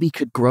 the baby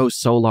could grow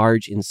so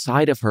large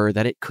inside of her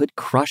that it could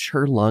crush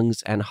her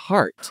lungs and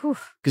heart.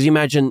 Because you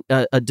imagine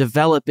a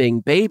developing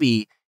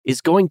baby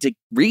is going to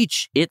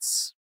reach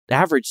its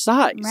average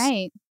size.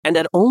 Right. And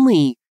at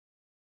only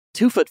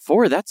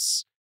 2'4",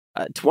 that's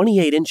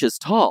 28 inches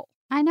tall.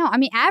 I know. I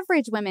mean,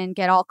 average women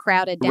get all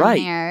crowded down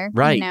there.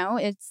 Right. You know,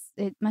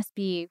 it must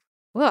be,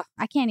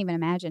 I can't even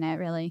imagine it,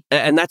 really.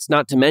 And that's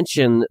not to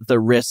mention the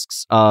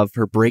risks of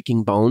her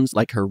breaking bones,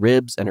 like her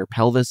ribs and her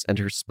pelvis and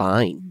her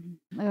spine.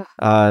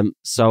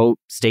 So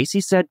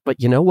Stacey said,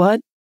 but you know what?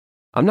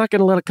 I'm not going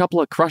to let a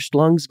couple of crushed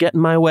lungs get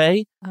in my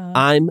way.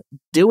 I'm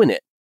doing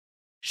it.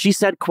 She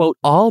said, quote,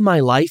 all my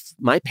life,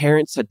 my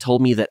parents had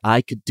told me that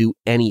I could do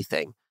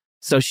anything.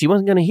 So she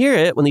wasn't going to hear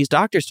it when these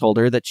doctors told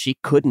her that she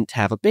couldn't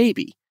have a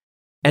baby.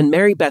 And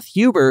Mary Beth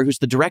Huber, who's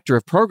the director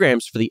of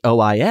programs for the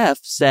OIF,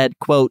 said,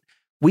 quote,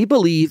 we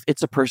believe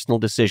it's a personal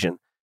decision.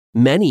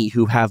 Many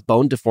who have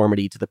bone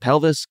deformity to the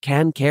pelvis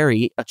can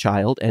carry a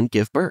child and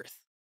give birth.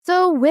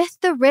 So with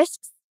the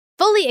risks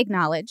fully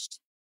acknowledged,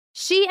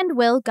 She and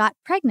Will got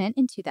pregnant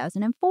in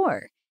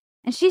 2004.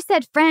 And she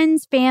said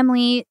friends,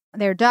 family,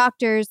 their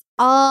doctors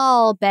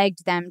all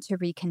begged them to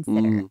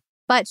reconsider.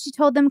 But she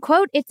told them,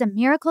 quote, "It's a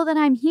miracle that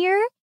I'm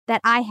here,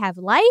 that I have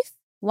life.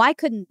 Why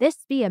couldn't this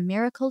be a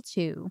miracle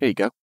too?" There you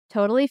go.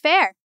 Totally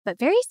fair, but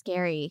very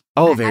scary.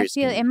 Oh, I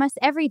scary. feel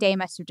every day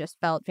must have just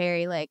felt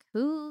very like,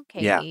 "Who,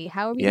 Katie?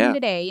 How are we doing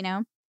today?" You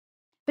know.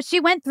 But she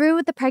went through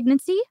with the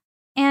pregnancy,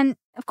 and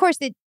of course,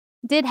 it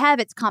did have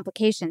its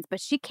complications. But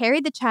she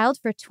carried the child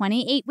for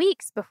 28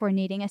 weeks before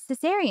needing a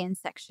cesarean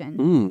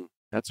section.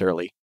 That's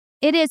early.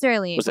 It is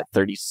early. Was it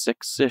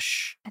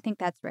 36-ish? I think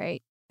that's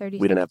right.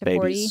 36 we don't have to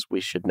babies. 40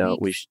 we should know.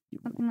 weeks,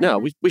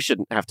 We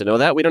shouldn't have to know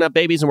that. We don't have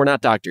babies and we're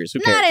not doctors. Who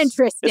cares? Not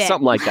interested. It's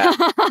something like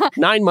that.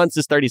 9 months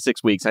is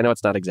 36 weeks. I know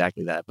it's not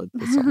exactly that, but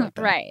it's something like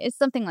that. Right. It's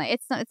something like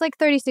it's like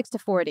 36 to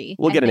 40.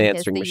 We'll get an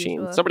answering machine.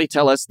 Usual. Somebody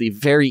tell us the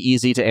very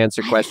easy to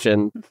answer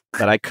question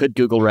that I could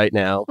Google right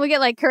now. We'll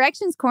get like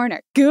Corrections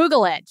Corner.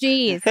 Google it.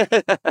 Jeez.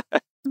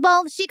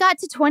 Well, she got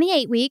to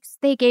 28 weeks.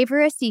 They gave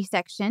her a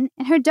C-section,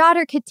 and her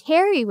daughter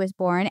Kateri was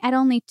born at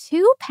only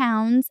 2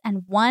 pounds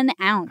and 1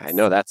 ounce. I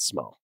know that's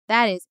small.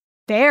 That is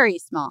very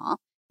small.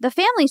 The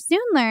family soon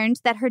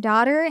learned that her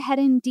daughter had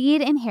indeed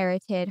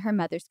inherited her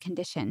mother's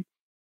condition.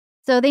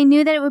 So they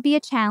knew that it would be a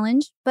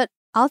challenge, but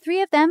all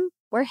three of them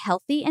were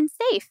healthy and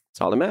safe.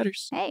 That's all that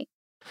matters. Hey.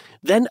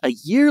 Then a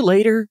year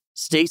later,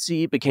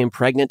 Stacy became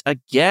pregnant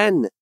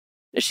again.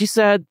 She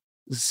said,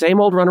 the same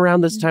old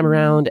runaround this time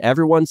around.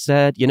 Everyone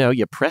said,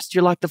 you pressed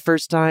your luck the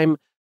first time.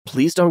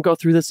 Please don't go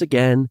through this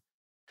again.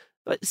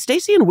 But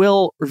Stacy and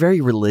Will were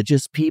very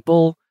religious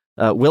people.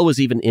 Will was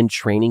even in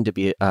training to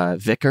be a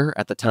vicar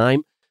at the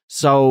time.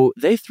 So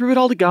they threw it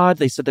all to God.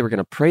 They said they were going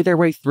to pray their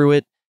way through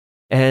it.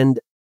 And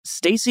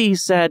Stacy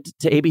said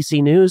to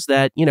ABC News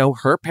that,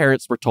 her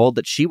parents were told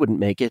that she wouldn't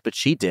make it, but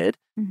she did.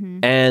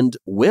 And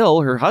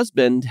Will, her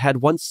husband,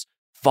 had once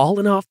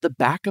fallen off the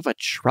back of a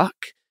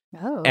truck.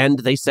 Oh. And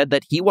they said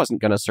that he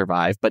wasn't going to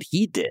survive, but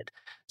he did.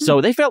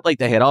 So they felt like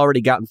they had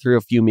already gotten through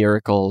a few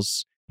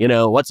miracles.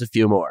 What's a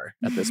few more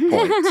at this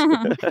point?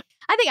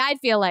 I think I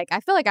feel like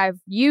I've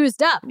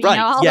used up,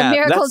 all the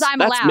miracles I'm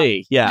allowed. That's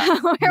me, yeah.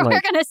 We're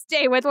going to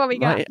stay with what we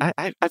got.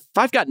 If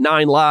I've got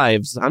 9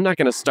 lives, I'm not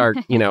going to start,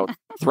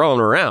 throwing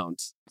them around.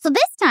 So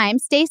this time,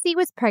 Stacy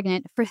was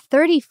pregnant for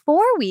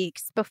 34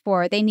 weeks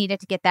before they needed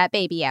to get that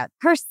baby out.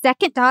 Her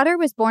second daughter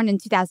was born in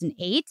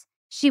 2008.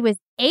 She was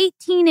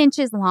 18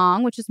 inches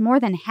long, which is more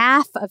than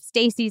half of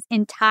Stacy's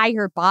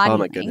entire body. Oh,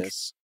 my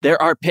goodness.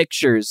 There are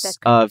pictures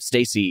of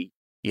Stacy,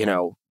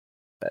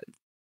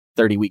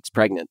 30 weeks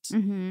pregnant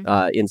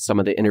in some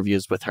of the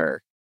interviews with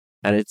her.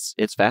 And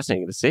it's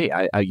fascinating to see.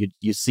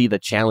 You see the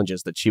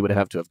challenges that she would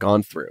have to have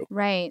gone through.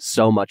 Right.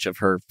 So much of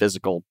her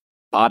physical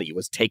body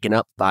was taken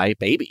up by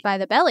baby. By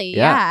the belly.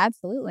 Yeah,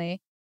 absolutely.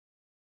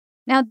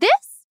 Now, this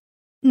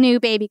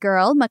new baby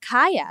girl,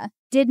 Micaiah,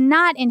 did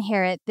not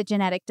inherit the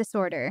genetic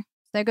disorder.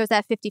 There goes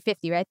that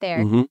 50-50 right there.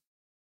 And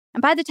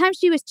by the time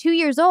she was 2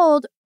 years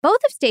old, both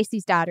of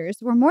Stacy's daughters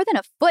were more than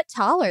a foot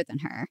taller than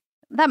her.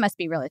 That must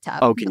be really tough.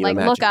 Oh, can you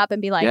imagine? Look up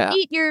and be like,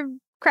 eat your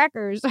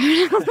crackers,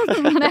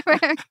 whatever.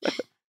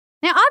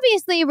 Now,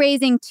 obviously,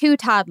 raising 2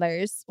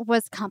 toddlers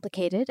was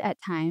complicated at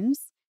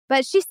times.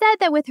 But she said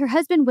that with her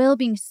husband, Will,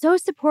 being so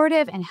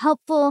supportive and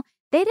helpful,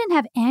 they didn't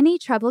have any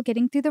trouble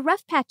getting through the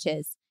rough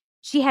patches.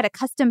 She had a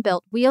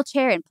custom-built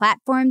wheelchair and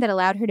platform that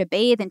allowed her to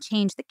bathe and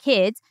change the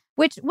kids,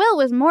 which Will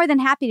was more than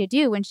happy to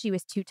do when she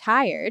was too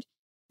tired.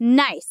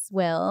 Nice,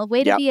 Will.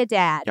 Way to be a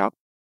dad. Yep.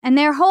 And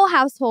their whole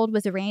household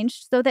was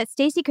arranged so that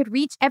Stacy could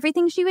reach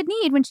everything she would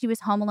need when she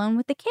was home alone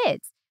with the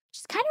kids.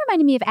 Which kind of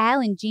reminded me of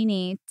Al and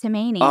Jeannie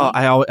Toomey.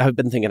 Oh, I've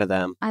been thinking of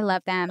them. I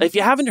love them. If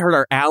you haven't heard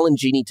our Al and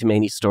Jeannie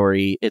Toomey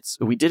story,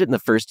 we did it in the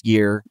first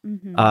year.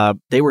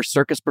 They were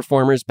circus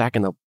performers back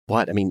in the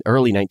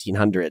early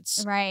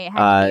 1900s. Right.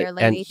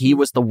 And he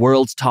was the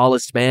world's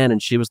tallest man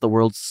and she was the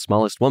world's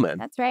smallest woman.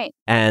 That's right.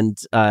 And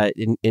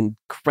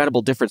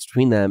incredible difference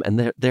between them.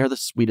 And they're the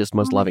sweetest,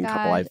 most loving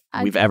couple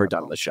we've ever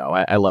done on the show.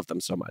 I love them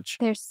so much.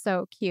 They're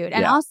so cute.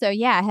 And also,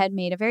 I had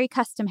made a very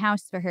custom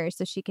house for her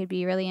so she could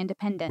be really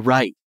independent.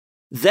 Right.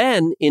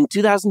 Then in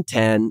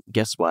 2010,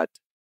 guess what?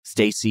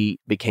 Stacy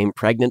became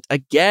pregnant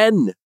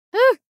again.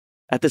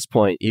 At this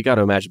point, you got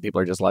to imagine people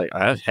are just like,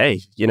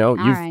 hey,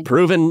 you've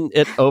proven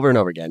it over and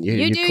over again.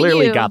 You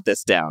clearly got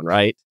this down,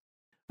 right?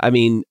 I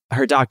mean,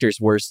 her doctors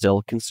were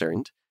still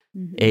concerned.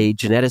 A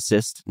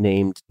geneticist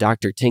named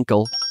Dr.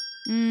 Tinkle,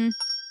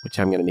 which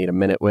I'm going to need a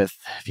minute with.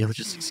 If you'll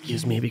just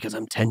excuse me because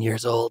I'm 10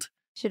 years old.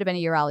 Should have been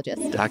a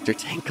urologist. Dr.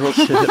 Tinkle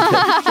should have been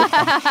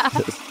a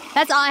urologist.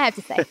 That's all I have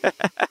to say.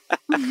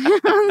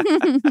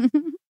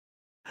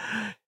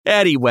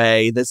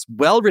 Anyway, this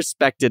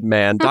well-respected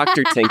man,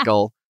 Dr.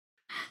 Tinkle,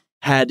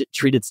 had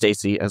treated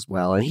Stacy as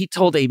well, and he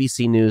told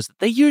ABC News that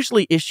they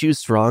usually issue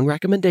strong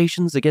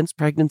recommendations against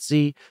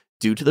pregnancy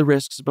due to the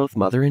risks of both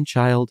mother and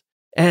child.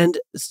 And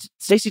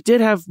Stacy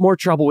did have more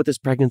trouble with this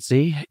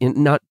pregnancy,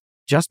 not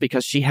just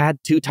because she had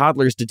 2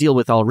 toddlers to deal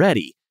with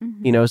already.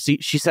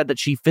 She said that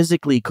she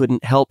physically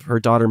couldn't help her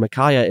daughter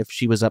Micaiah if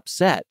she was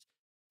upset.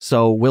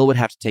 So Will would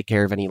have to take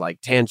care of any like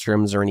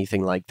tantrums or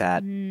anything like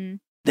that.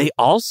 They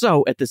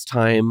also, at this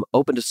time,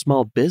 opened a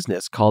small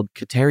business called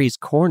Kateri's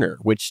Corner,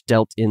 which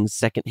dealt in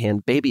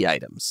secondhand baby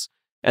items.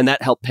 And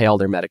that helped pay all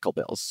their medical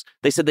bills.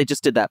 They said they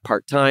just did that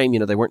part-time.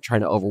 They weren't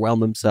trying to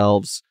overwhelm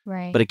themselves.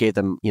 Right. But it gave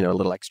them, a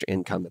little extra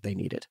income that they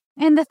needed.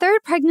 And the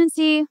third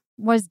pregnancy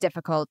was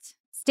difficult.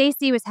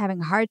 Stacy was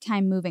having a hard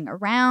time moving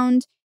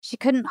around. She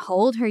couldn't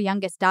hold her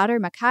youngest daughter,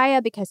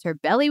 Micaiah, because her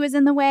belly was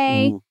in the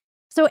way.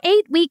 So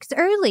 8 weeks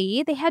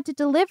early, they had to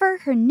deliver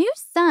her new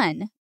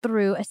son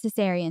through a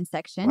cesarean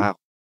section. Wow.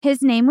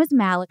 His name was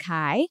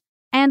Malachi.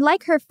 And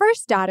like her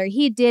first daughter,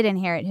 he did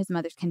inherit his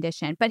mother's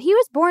condition, but he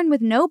was born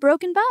with no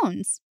broken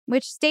bones,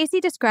 which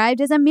Stacy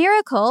described as a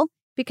miracle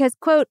because,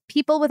 quote,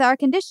 people with our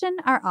condition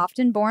are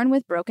often born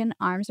with broken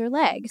arms or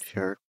legs.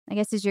 Sure. I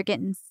guess as you're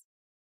getting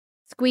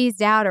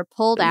squeezed out or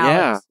pulled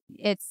out,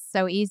 it's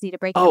so easy to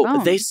break your bones.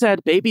 Oh, they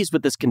said babies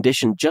with this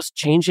condition, just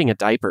changing a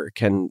diaper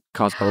can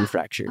cause bone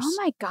fractures. Oh,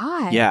 my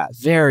God. Yeah,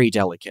 very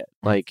delicate.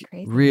 That's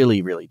crazy.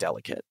 Really, really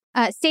delicate.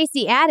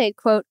 Stacy added,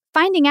 quote,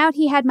 finding out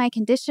he had my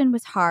condition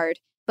was hard.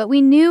 But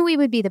we knew we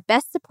would be the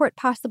best support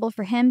possible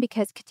for him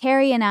because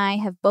Kateri and I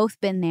have both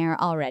been there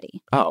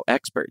already. Oh,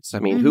 experts. I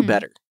mean, who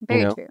better?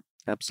 Very true.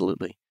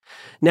 Absolutely.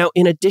 Now,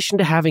 in addition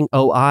to having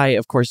OI,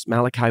 of course,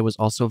 Malachi was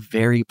also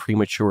very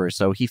premature.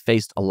 So he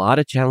faced a lot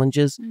of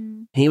challenges.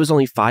 He was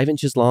only 5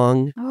 inches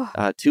long,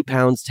 2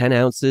 pounds, 10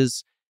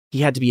 ounces. He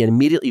had to be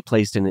immediately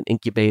placed in an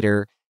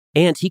incubator.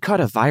 And he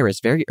caught a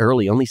virus very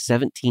early, only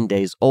 17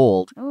 days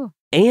old.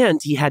 And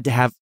he had to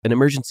have an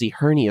emergency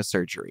hernia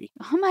surgery.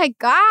 Oh, my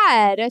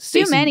God.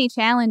 Too many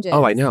challenges.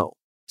 Oh, I know.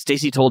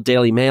 Stacy told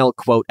Daily Mail,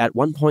 quote, at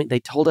one point they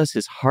told us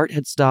his heart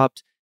had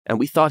stopped and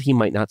we thought he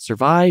might not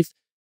survive.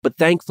 But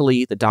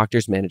thankfully, the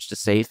doctors managed to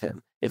save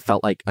him. It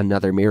felt like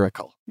another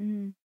miracle.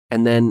 And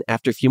then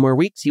after a few more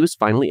weeks, he was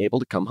finally able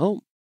to come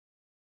home.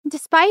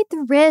 Despite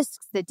the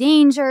risks, the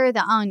danger,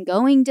 the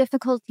ongoing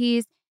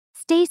difficulties,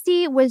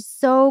 Stacy was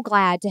so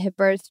glad to have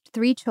birthed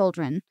 3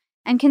 children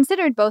and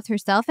considered both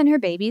herself and her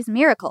babies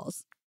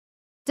miracles.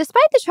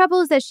 Despite the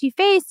troubles that she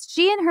faced,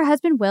 she and her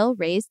husband Will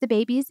raised the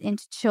babies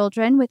into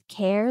children with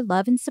care,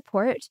 love, and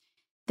support.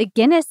 The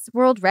Guinness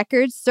World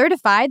Records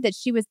certified that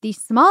she was the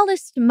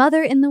smallest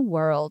mother in the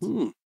world.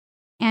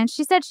 And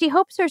she said she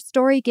hopes her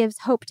story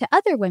gives hope to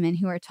other women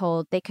who are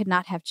told they could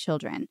not have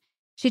children.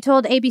 She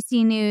told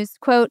ABC News,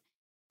 quote,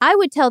 I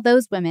would tell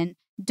those women,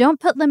 don't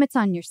put limits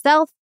on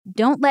yourself,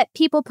 don't let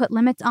people put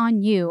limits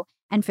on you,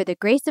 and for the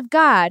grace of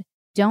God,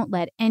 don't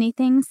let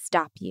anything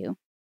stop you.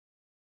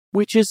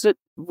 Which is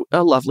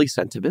a lovely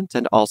sentiment.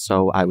 And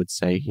also, I would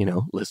say,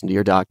 listen to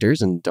your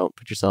doctors and don't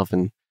put yourself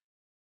in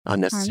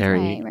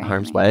unnecessary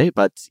harm's way.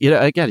 But,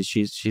 again,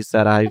 she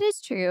said That is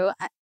true.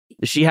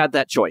 She had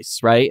that choice,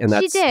 right? And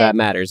that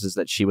matters, is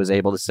that she was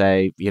able to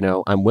say,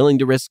 I'm willing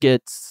to risk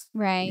it.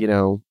 Right.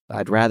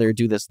 I'd rather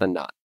do this than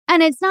not.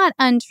 And it's not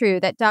untrue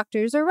that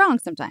doctors are wrong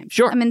sometimes.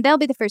 Sure. I mean, they'll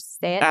be the first to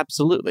say it.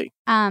 Absolutely.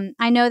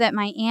 I know that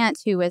my aunt,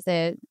 who was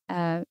an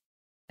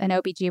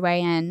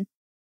OBGYN,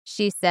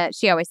 she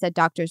always said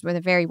doctors were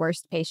the very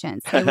worst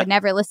patients. They would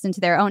never listen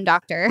to their own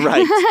doctor.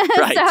 Right.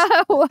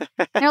 So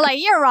they're like,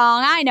 you're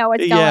wrong. I know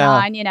what's going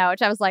on,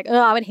 which I was like,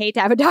 I would hate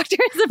to have a doctor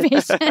as a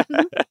patient.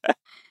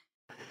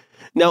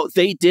 No,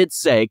 they did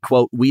say,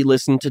 quote, we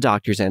listen to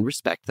doctors and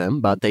respect them,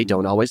 but they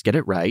don't always get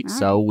it right.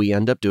 So we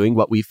end up doing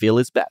what we feel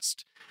is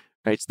best.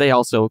 Right. So they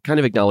also kind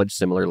of acknowledge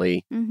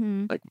similarly,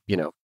 like,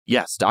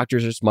 yes,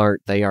 doctors are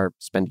smart. They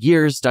spend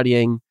years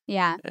studying.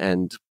 Yeah.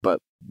 But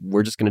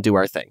we're just going to do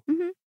our thing.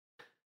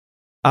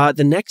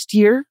 The next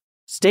year,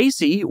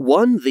 Stacy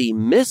won the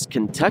Miss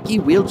Kentucky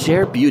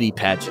Wheelchair Beauty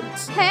Pageant.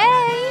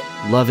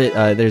 Hey! Love it.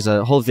 There's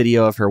a whole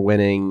video of her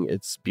winning.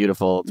 It's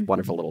beautiful. It's a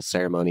wonderful little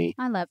ceremony.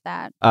 I love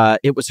that.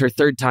 It was her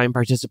 3rd time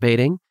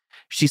participating.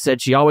 She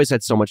said she always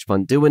had so much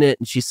fun doing it.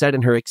 And she said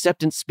in her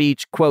acceptance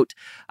speech, quote,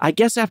 I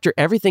guess after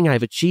everything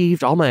I've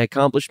achieved, all my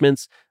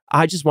accomplishments,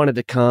 I just wanted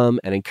to come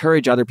and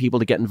encourage other people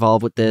to get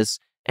involved with this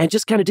and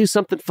just kind of do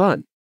something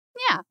fun.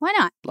 Yeah, why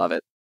not? Love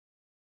it.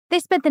 They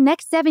spent the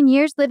next 7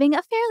 years living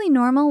a fairly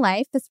normal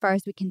life, as far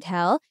as we can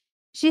tell.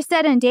 She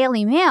said in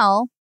Daily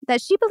Mail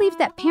that she believes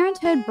that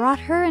parenthood brought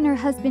her and her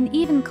husband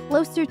even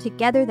closer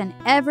together than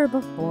ever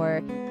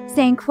before,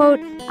 saying, quote,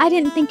 I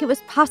didn't think it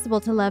was possible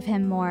to love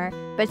him more,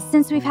 but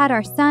since we've had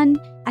our son,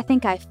 I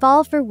think I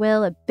fall for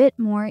Will a bit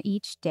more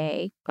each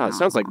day. Oh, it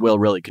sounds like Will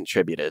really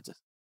contributed.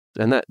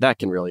 And that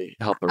can really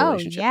help a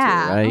relationship too,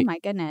 right? Oh, my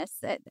goodness.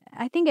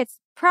 I think it's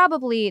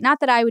probably,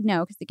 not that I would know,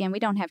 because again, we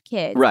don't have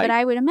kids, right. But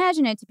I would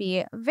imagine it to be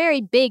a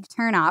very big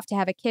turnoff to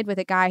have a kid with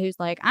a guy who's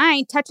like, I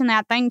ain't touching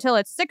that thing till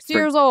it's 6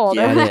 years old.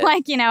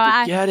 Like,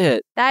 Forget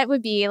it. That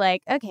would be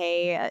like,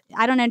 okay,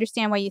 I don't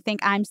understand why you think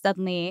I'm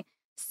suddenly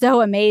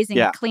so amazing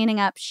at cleaning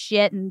up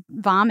shit and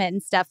vomit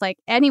and stuff. Like,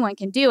 anyone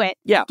can do it.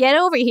 Yeah. Get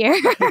over here.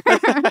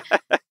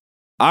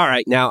 All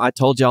right. Now, I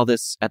told y'all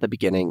this at the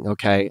beginning,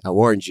 okay? I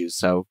warned you.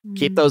 So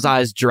keep those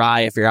eyes dry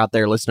if you're out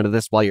there listening to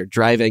this while you're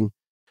driving.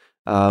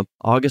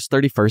 August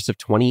 31st of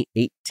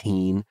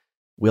 2018,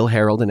 Will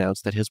Harold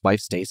announced that his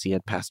wife, Stacy,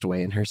 had passed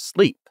away in her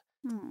sleep.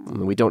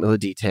 We don't know the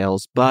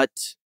details, but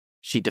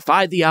she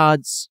defied the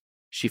odds.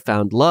 She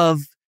found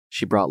love.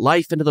 She brought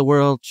life into the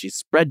world. She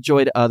spread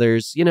joy to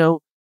others. You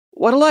know,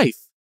 what a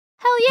life.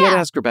 Hell yeah. Can't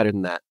ask for better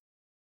than that.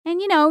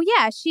 And,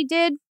 she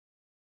did.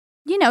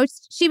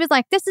 She was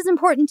like, this is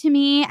important to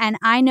me, and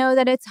I know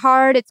that it's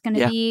hard. It's going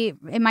to be,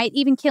 it might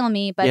even kill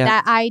me, but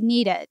that I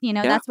need it.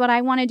 That's what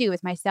I want to do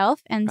with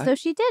myself. And so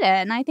she did it,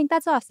 and I think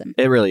that's awesome.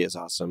 It really is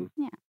awesome.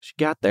 Yeah. She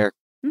got there.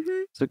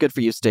 Mm-hmm. So good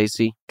for you,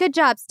 Stacey. Good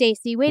job,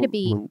 Stacey. Way to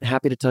be. I'm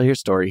happy to tell your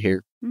story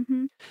here.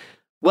 Mm-hmm.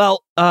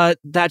 Well,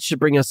 that should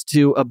bring us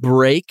to a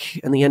break.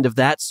 And the end of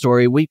that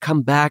story, we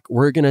come back,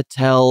 we're going to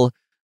tell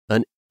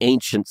an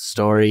ancient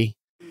story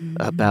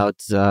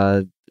about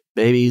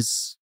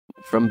babies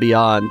from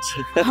beyond.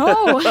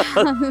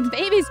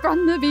 Babies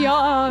from the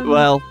beyond.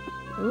 Well,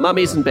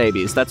 mummies and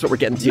babies. That's what we're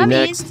getting to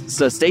next.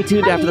 So stay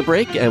tuned after the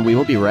break, and we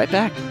will be right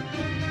back.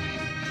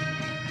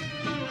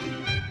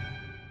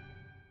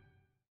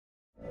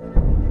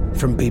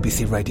 From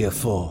BBC Radio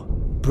 4,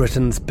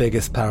 Britain's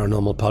biggest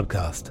paranormal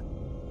podcast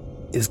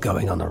is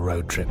going on a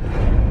road trip.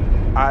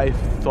 I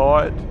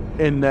thought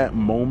in that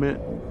moment,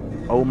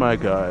 oh my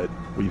God,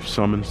 we've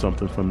summoned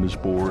something from this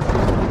board.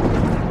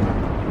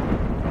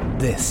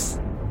 This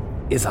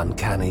is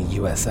Uncanny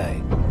USA.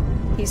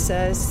 He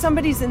says,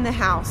 somebody's in the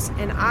house,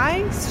 and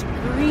I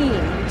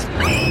screamed.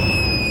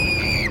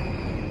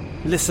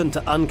 Listen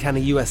to Uncanny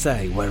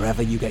USA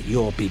wherever you get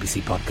your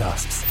BBC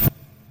podcasts,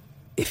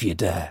 if you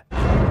dare.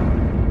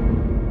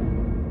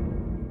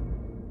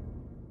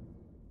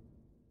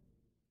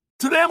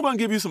 Today I'm going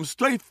to give you some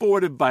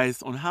straightforward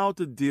advice on how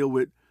to deal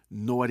with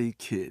naughty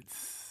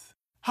kids.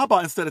 How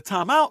about instead of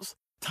timeouts,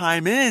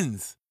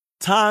 time-ins?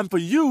 Time for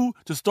you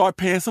to start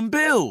paying some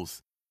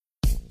bills.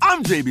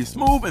 I'm JB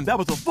Smoove, and that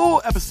was a full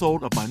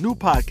episode of my new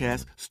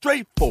podcast,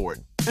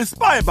 Straightforward,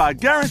 inspired by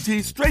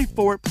guaranteed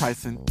straightforward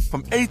pricing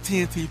from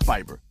AT&T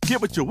Fiber.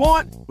 Get what you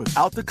want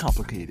without the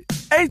complicated.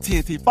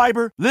 AT&T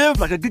Fiber, live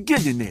like a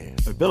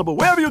gigillionaire. Available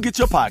wherever you get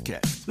your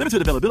podcasts.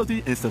 Limited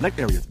availability in select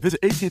areas. Visit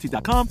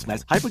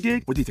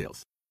AT&T.com/hypergig for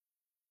details.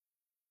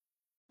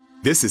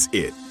 This is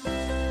it.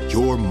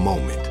 Your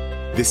moment.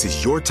 This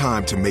is your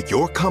time to make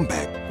your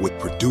comeback with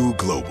Purdue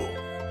Global.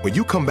 When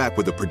you come back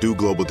with a Purdue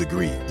Global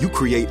degree, you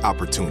create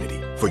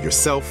opportunity for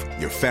yourself,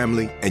 your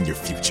family, and your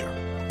future.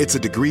 It's a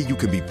degree you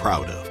can be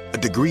proud of, a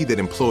degree that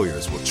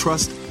employers will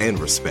trust and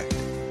respect.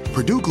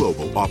 Purdue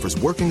Global offers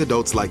working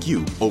adults like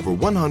you over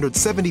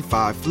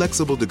 175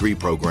 flexible degree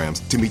programs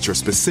to meet your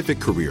specific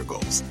career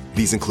goals.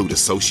 These include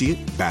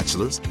associate,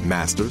 bachelor's,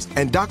 master's,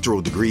 and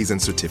doctoral degrees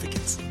and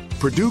certificates.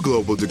 Purdue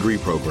Global degree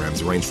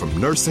programs range from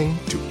nursing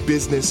to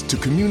business to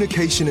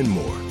communication and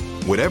more.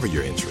 Whatever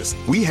your interest,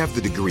 we have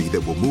the degree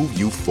that will move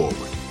you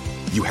forward.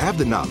 You have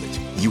the knowledge,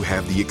 you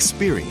have the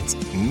experience.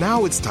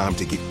 Now it's time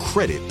to get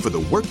credit for the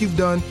work you've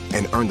done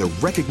and earn the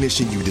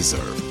recognition you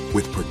deserve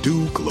with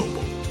Purdue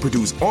Global,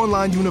 Purdue's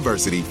online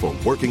university for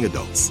working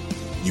adults.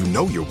 You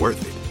know you're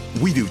worth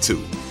it. We do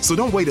too. So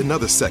don't wait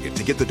another second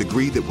to get the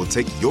degree that will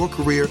take your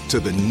career to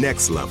the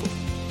next level.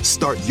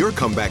 Start your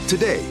comeback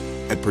today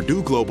at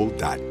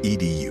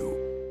purdueglobal.edu.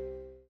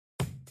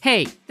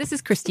 Hey, this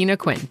is Christina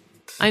Quinn.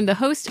 I'm the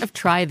host of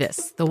Try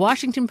This, the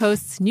Washington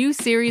Post's new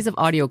series of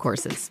audio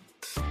courses.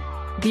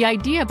 The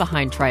idea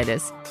behind Try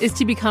This is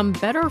to become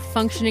better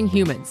functioning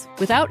humans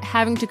without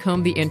having to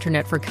comb the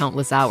internet for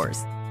countless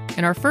hours.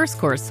 In our first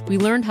course, we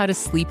learned how to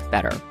sleep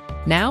better.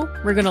 Now,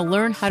 we're going to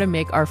learn how to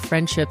make our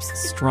friendships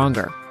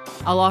stronger.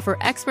 I'll offer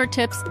expert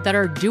tips that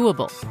are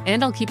doable,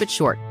 and I'll keep it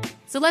short.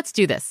 So let's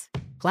do this.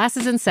 Class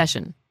is in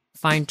session.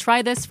 Find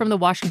Try This from the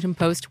Washington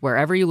Post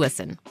wherever you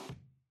listen.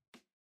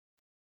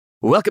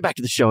 Welcome back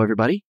to the show,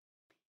 everybody.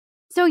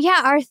 So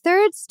our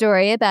third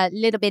story about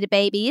little bitty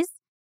babies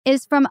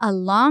is from a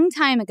long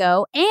time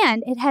ago,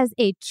 and it has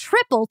a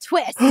triple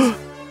twist.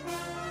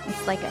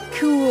 It's like a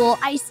cool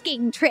ice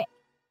skating trick.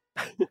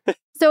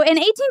 So in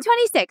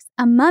 1826,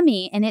 a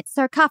mummy in its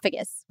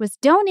sarcophagus was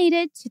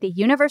donated to the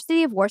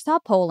University of Warsaw,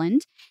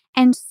 Poland,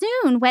 and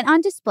soon went on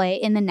display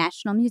in the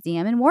National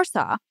Museum in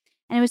Warsaw.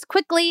 And it was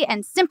quickly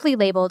and simply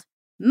labeled,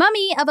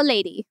 Mummy of a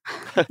Lady.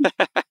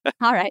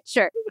 All right,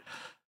 sure.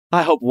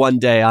 I hope one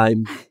day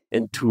I'm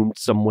entombed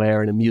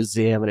somewhere in a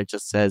museum and it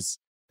just says,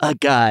 a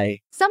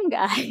guy. Some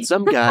guy.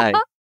 Some guy.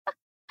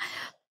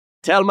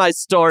 Tell my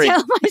story.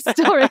 Tell my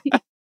story.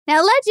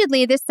 Now,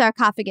 allegedly, this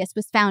sarcophagus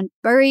was found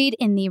buried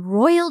in the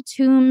royal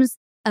tombs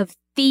of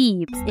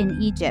Thebes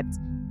in Egypt.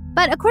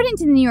 But according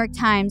to the New York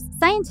Times,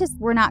 scientists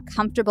were not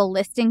comfortable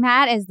listing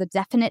that as the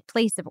definite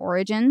place of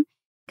origin,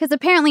 because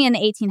apparently in the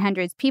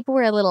 1800s, people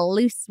were a little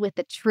loose with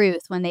the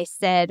truth when they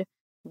said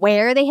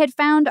where they had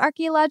found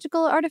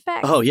archaeological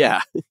artifacts. Oh,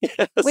 yeah.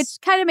 Yes. Which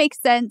kind of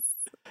makes sense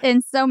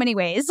in so many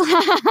ways.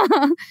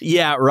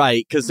 Yeah,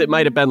 right. Because it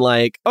might have been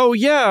like, oh,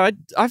 yeah,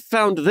 I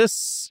found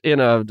this in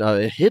a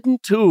hidden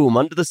tomb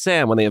under the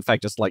sand, when they, in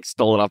fact, just like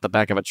stole it off the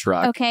back of a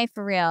truck. Okay,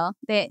 for real.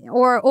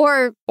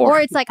 Or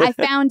it's like, I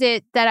found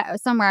it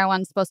somewhere I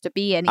wasn't supposed to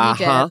be in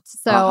Egypt.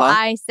 So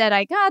I said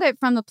I got it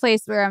from the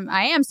place where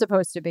I am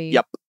supposed to be.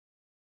 Yep.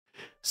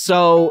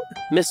 So,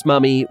 Miss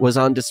Mummy was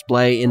on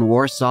display in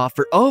Warsaw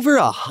for over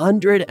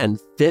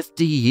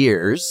 150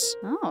 years.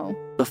 Oh.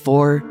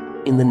 Before,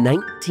 in the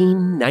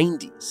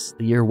 1990s,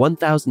 the year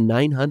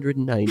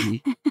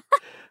 1990,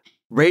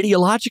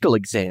 radiological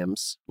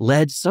exams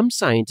led some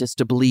scientists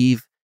to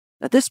believe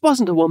that this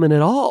wasn't a woman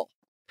at all.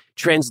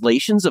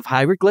 Translations of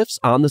hieroglyphs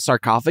on the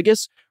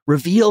sarcophagus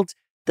revealed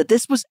that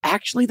this was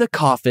actually the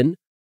coffin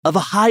of a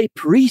high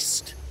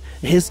priest.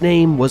 His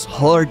name was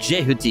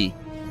Hor-Jehuti.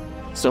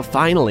 So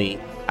finally,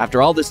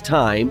 after all this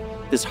time,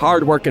 this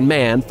hard-working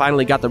man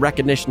finally got the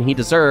recognition he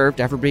deserved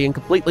after being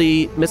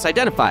completely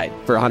misidentified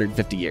for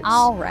 150 years.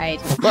 All right.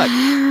 Look,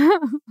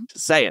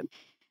 just saying.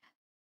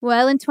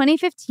 Well, in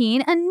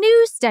 2015, a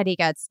new study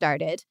got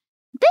started.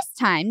 This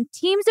time,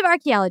 teams of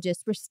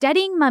archaeologists were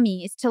studying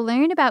mummies to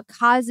learn about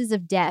causes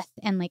of death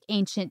and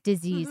ancient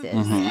diseases.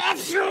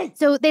 Mm-hmm.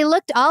 So they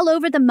looked all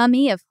over the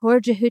mummy of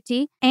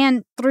Hor-Jehuti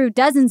and through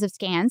dozens of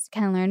scans to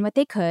kind of learn what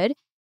they could.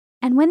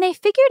 And when they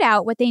figured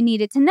out what they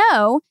needed to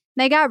know,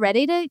 they got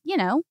ready to,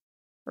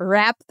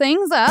 wrap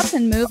things up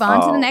and move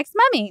on to the next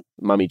mummy.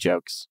 Mummy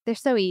jokes. They're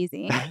so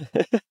easy.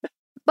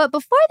 But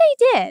before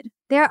they did,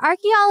 their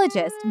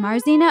archaeologist,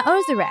 Marzina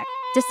Ozarek,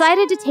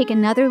 decided to take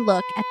another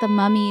look at the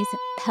mummy's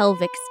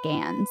pelvic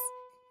scans.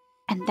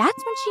 And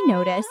that's when she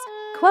noticed,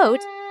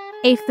 quote,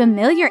 a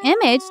familiar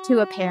image to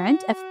a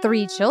parent of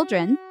 3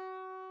 children,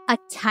 a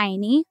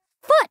tiny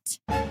foot.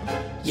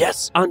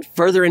 Yes, on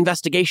further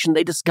investigation,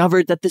 they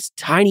discovered that this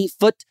tiny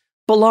foot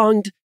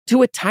belonged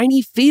to a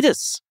tiny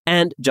fetus.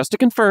 And just to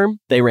confirm,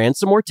 they ran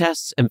some more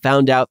tests and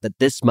found out that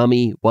this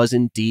mummy was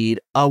indeed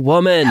a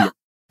woman.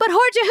 But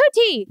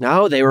Hor-Jehuti!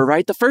 No, they were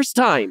right the first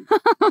time.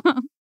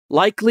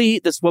 Likely,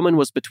 this woman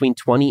was between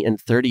 20 and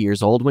 30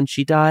 years old when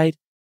she died.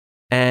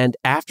 And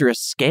after a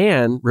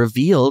scan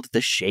revealed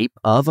the shape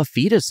of a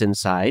fetus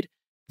inside,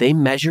 they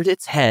measured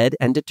its head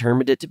and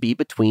determined it to be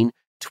between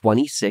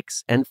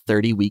 26 and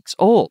 30 weeks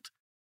old.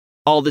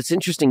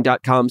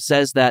 AllThisInteresting.com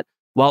says that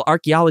while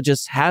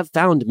archaeologists have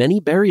found many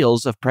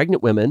burials of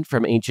pregnant women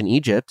from ancient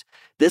Egypt,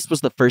 this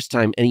was the first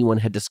time anyone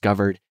had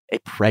discovered a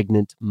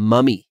pregnant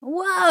mummy.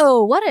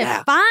 Whoa, what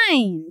a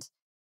find!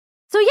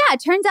 So yeah,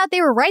 it turns out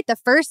they were right the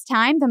first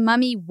time. The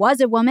mummy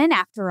was a woman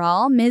after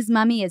all. Ms.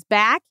 Mummy is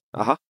back.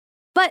 Uh-huh.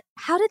 But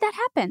how did that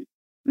happen?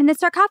 I mean, the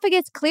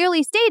sarcophagus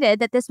clearly stated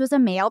that this was a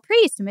male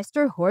priest,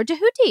 Mr.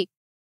 Hor-Jehuti.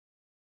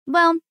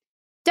 Well,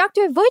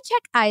 Dr.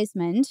 Wojciech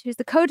Eismund, who's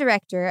the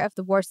co-director of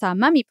the Warsaw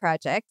Mummy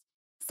Project,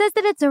 says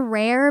that it's a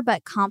rare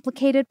but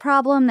complicated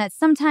problem that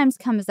sometimes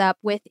comes up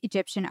with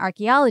Egyptian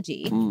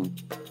archaeology.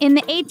 In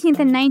the 18th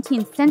and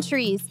 19th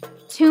centuries,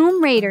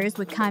 tomb raiders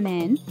would come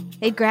in,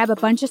 they'd grab a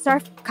bunch of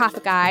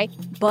sarcophagi,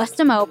 bust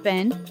them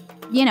open,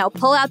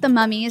 pull out the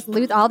mummies,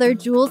 loot all their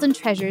jewels and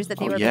treasures that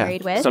they were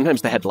buried with.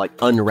 Sometimes they had to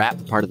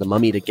unwrap part of the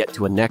mummy to get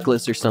to a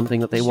necklace or something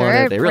that they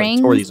wanted. They really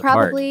tore these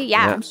probably. apart.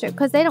 Yeah, I'm sure,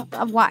 because they don't.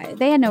 Why?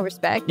 They had no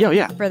respect.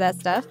 For that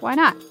stuff. Why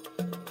not?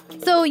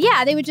 So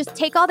yeah, they would just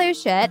take all their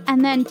shit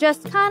and then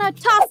just kind of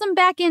toss them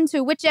back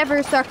into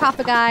whichever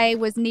sarcophagi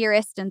was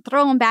nearest and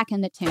throw them back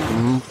in the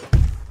tomb.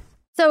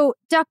 So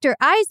Dr.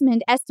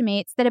 Eismund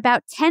estimates that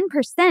about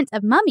 10%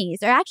 of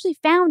mummies are actually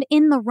found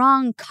in the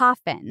wrong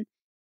coffin.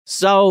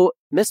 So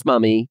Miss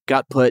Mummy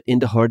got put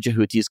into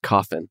Hor-Jehuti's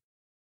coffin.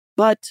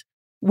 But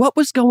what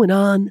was going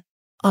on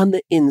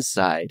the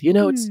inside?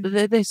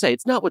 They say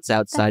it's not what's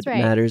outside that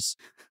matters.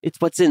 It's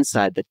what's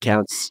inside that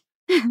counts.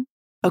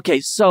 Okay,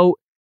 so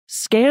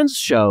scans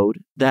showed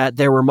that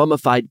there were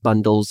mummified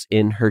bundles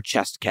in her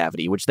chest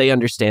cavity, which they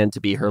understand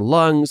to be her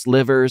lungs,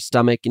 liver,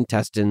 stomach,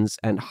 intestines,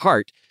 and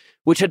heart,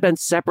 which had been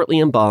separately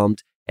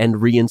embalmed and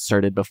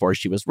reinserted before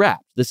she was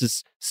wrapped. This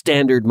is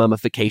standard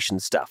mummification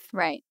stuff.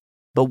 Right.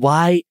 But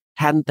why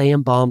hadn't they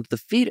embalmed the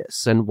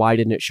fetus, and why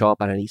didn't it show up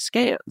on any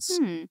scans?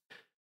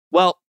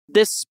 Well,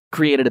 this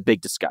created a big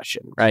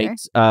discussion, right?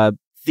 Sure.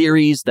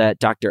 Theories that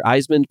Dr.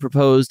 Eismund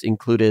proposed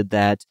included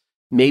that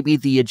maybe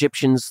the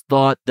Egyptians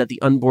thought that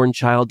the unborn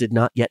child did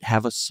not yet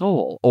have a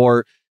soul,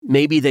 or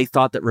maybe they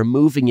thought that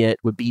removing it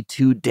would be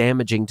too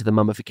damaging to the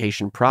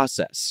mummification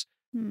process.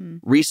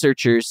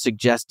 Researchers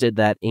suggested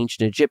that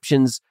ancient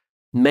Egyptians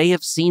may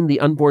have seen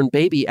the unborn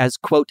baby as,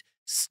 quote,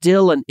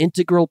 still an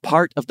integral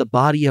part of the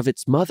body of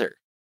its mother.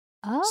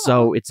 Oh.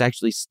 So it's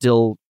actually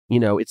still,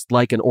 it's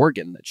like an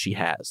organ that she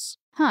has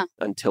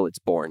until it's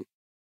born.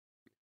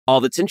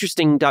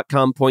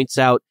 AllThat'sInteresting.com points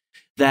out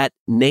that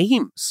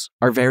names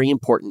are very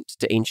important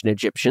to ancient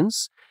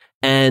Egyptians.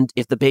 And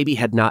if the baby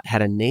had not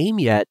had a name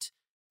yet,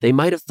 they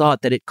might have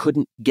thought that it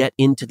couldn't get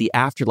into the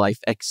afterlife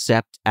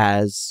except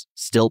as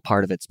still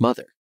part of its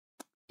mother.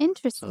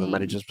 Interesting. So they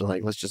might have just been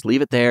like, let's just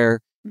leave it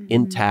there,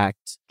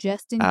 intact,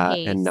 just in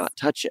case, and not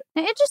touch it.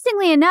 Now,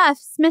 interestingly enough,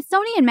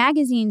 Smithsonian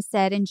Magazine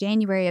said in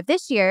January of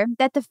this year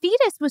that the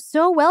fetus was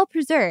so well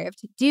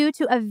preserved due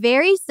to a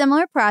very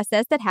similar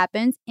process that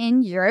happens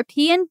in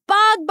European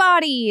bog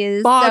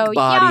bodies.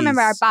 Y'all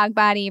remember our bog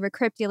body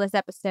Recryptulus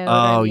episode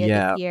earlier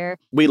this year.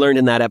 We learned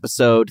in that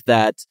episode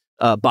that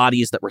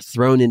bodies that were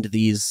thrown into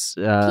these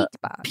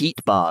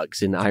peat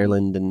bogs in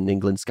Ireland and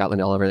England,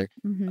 Scotland, all over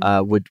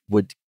there,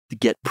 would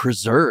get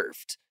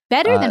preserved.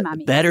 Better than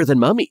mummies. Better than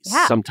mummies,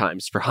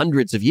 sometimes for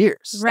hundreds of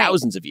years, right.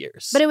 thousands of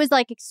years. But it was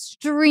like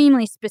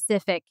extremely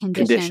specific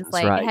conditions.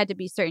 Like right. It had to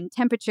be certain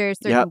temperatures,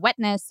 certain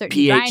wetness, certain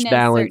pH dryness,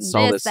 balance,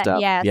 certain all this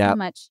stuff. So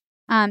much.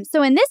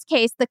 So in this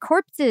case, the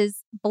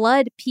corpse's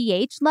blood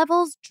pH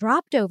levels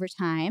dropped over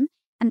time,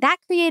 and that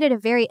created a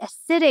very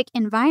acidic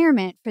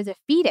environment for the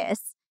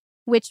fetus,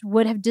 which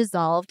would have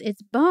dissolved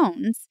its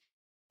bones.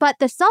 But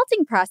the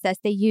salting process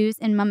they use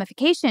in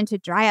mummification to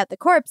dry out the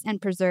corpse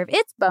and preserve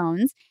its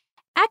bones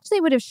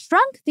actually would have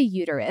shrunk the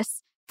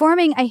uterus,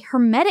 forming a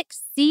hermetic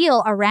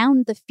seal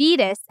around the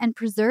fetus and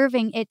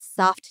preserving its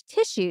soft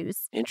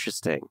tissues.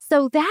 Interesting.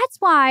 So that's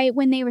why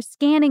when they were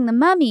scanning the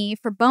mummy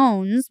for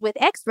bones with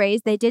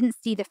x-rays, they didn't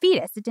see the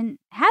fetus. It didn't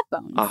have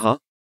bones. Uh-huh.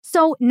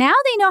 So now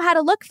they know how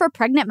to look for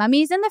pregnant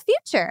mummies in the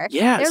future.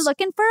 Yes. They're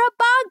looking for a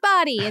bog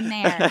body in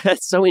there.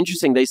 It's so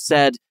interesting. They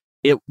said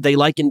they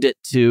likened it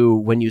to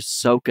when you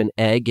soak an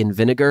egg in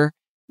vinegar.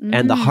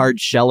 And the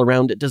hard shell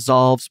around it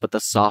dissolves, but the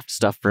soft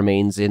stuff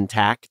remains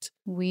intact.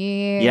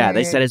 Weird. Yeah,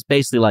 they said it's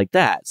basically like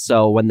that.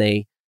 So when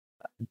they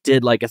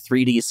did like a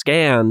 3D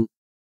scan,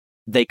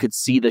 they could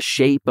see the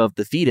shape of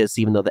the fetus,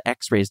 even though the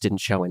x-rays didn't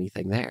show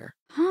anything there.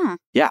 Huh.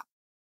 Yeah.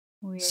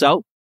 Weird.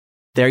 So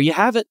there you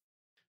have it.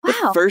 Wow.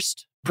 The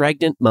first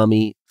pregnant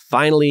mummy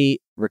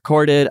finally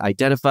recorded,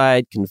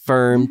 identified,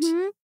 confirmed.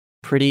 Mm-hmm.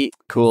 Pretty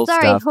cool stuff.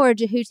 Sorry, poor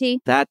Jehuti.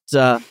 That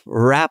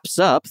wraps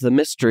up the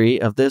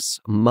mystery of this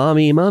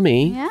mummy.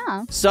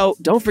 Yeah. So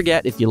don't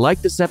forget, if you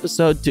like this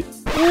episode, to...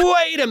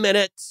 Wait a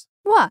minute!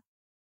 What?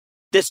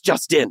 This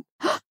just in.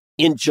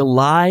 In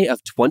July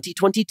of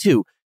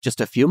 2022,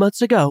 just a few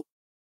months ago,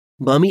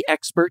 mummy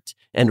expert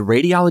and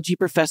radiology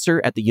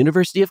professor at the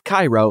University of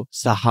Cairo,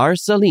 Sahar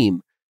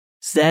Salim,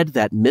 said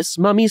that Miss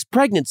Mummy's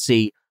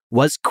pregnancy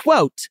was,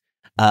 quote,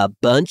 a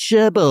bunch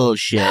of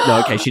bullshit.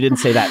 No, okay, she didn't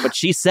say that, but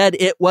she said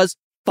it was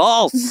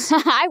false.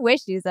 I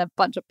wish she was a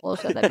bunch of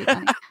bullshit. That'd be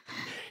funny.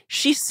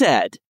 She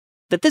said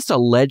that this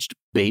alleged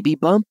baby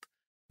bump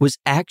was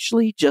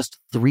actually just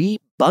 3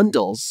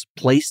 bundles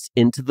placed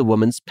into the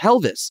woman's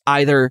pelvis,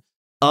 either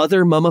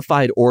other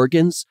mummified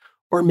organs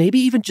or maybe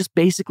even just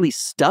basically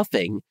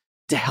stuffing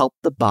to help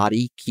the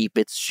body keep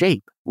its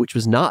shape, which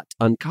was not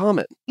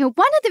uncommon. One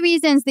of the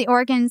reasons the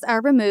organs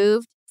are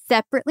removed,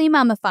 separately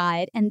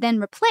mummified, and then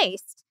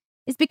replaced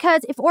is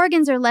because if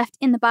organs are left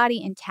in the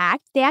body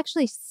intact, they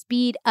actually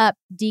speed up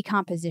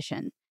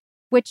decomposition,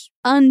 which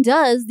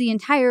undoes the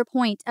entire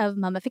point of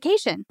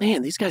mummification.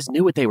 Man, these guys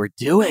knew what they were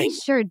doing. They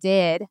sure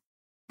did.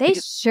 They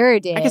sure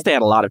did. I guess they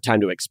had a lot of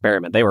time to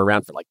experiment. They were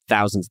around for like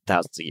thousands and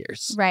thousands of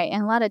years. Right,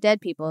 and a lot of dead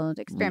people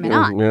to experiment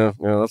on. Yeah,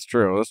 that's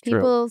true. That's true.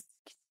 People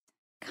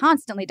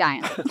constantly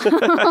dying.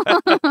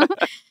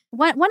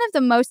 One of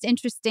the most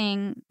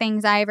interesting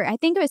things I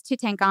think it was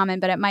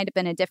Tutankhamun, but it might have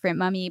been a different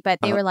mummy, but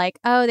they were like,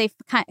 oh, they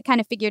kind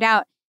of figured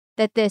out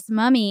that this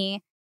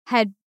mummy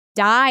had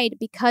died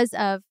because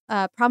of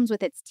problems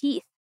with its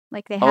teeth.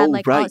 Like they had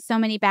so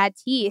many bad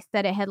teeth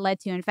that it had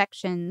led to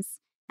infections.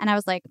 And I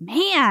was like,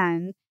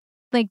 man,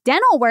 like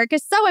dental work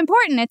is so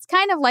important. It's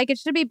kind of like it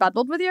should be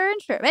bundled with your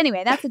insurance.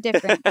 Anyway, that's a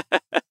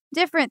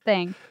different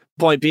thing.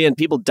 Point being,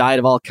 people died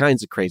of all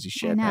kinds of crazy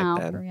shit back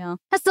then. For real.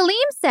 Salim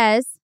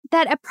says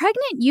that a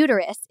pregnant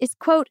uterus is,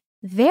 quote,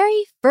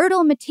 very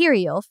fertile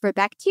material for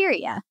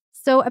bacteria.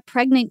 So a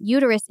pregnant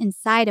uterus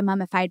inside a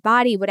mummified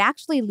body would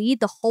actually lead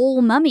the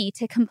whole mummy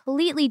to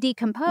completely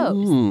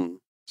decompose.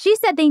 She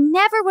said they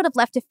never would have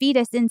left a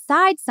fetus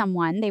inside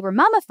someone they were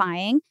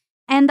mummifying,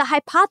 and the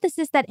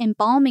hypothesis that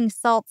embalming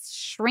salts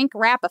shrink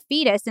wrap a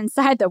fetus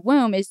inside the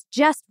womb is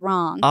just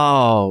wrong.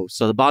 Oh,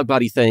 so the bog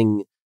body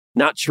thing,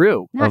 not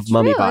true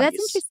mummy bodies.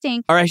 That's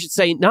interesting. Or I should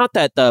say, not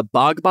that the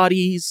bog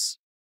bodies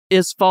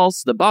is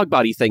false. The bog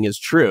body thing is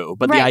true,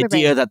 but the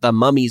idea that the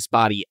mummy's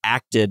body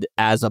acted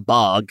as a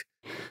bog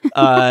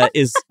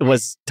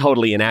was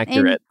totally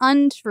inaccurate.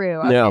 Untrue.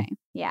 Okay. No.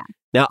 Yeah.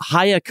 Now,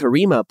 Haya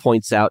Karima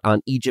points out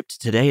on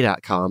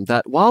EgyptToday.com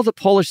that while the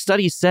Polish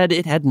study said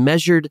it had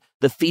measured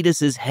the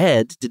fetus's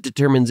head to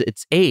determine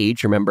its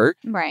age, remember?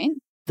 Right.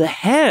 The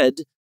head,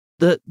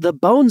 the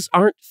bones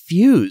aren't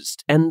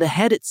fused, and the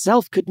head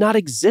itself could not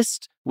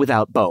exist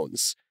without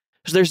bones.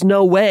 So there's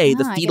no way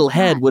the fetal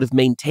head would have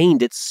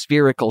maintained its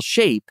spherical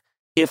shape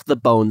if the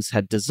bones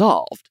had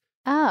dissolved.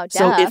 Oh, duh.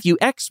 So if you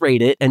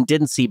x-rayed it and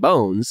didn't see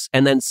bones,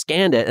 and then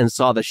scanned it and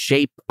saw the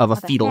shape of a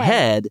fetal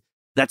head,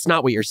 that's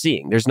not what you're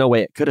seeing. There's no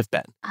way it could have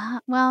been.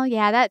 Well,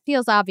 yeah, that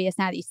feels obvious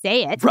now that you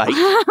say it. Right.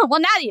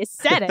 Well, now that you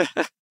said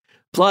it.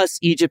 Plus,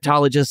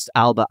 Egyptologist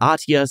Alba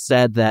Atia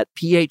said that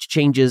pH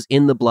changes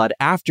in the blood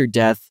after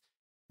death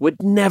would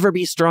never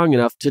be strong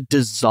enough to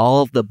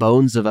dissolve the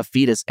bones of a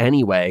fetus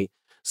anyway.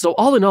 So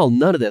all in all,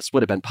 none of this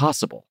would have been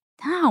possible.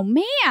 Oh,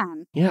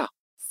 man. Yeah.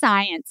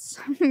 Science.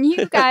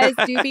 You guys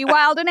do be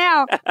wilding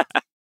out.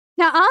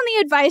 Now, on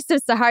the advice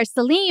of Sahar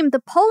Salim, the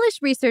Polish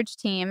research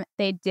team,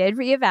 they did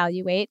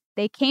reevaluate.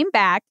 They came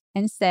back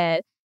and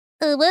said,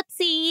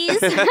 whoopsies.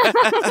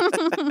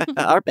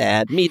 Our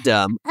bad. Me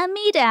dumb.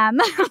 Me dumb.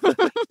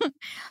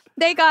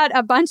 They got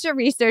a bunch of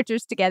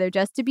researchers together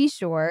just to be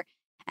sure.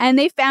 And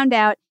they found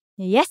out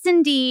Yes,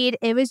 indeed.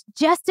 It was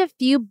just a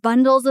few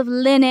bundles of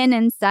linen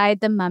inside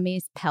the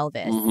mummy's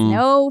pelvis.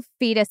 No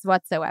fetus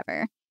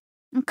whatsoever.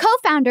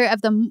 Co-founder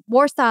of the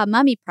Warsaw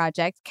Mummy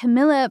Project,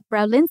 Kamila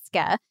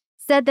Braulinska,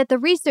 said that the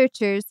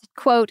researchers,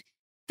 quote,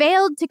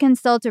 failed to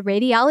consult a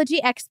radiology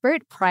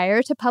expert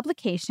prior to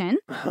publication.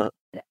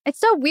 It's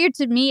so weird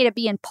to me to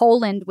be in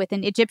Poland with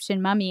an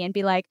Egyptian mummy and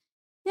be like,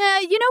 yeah,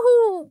 you know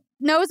who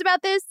knows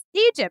about this?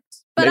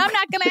 Egypt. But I'm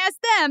not going to ask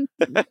them.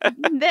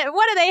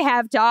 What do they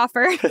have to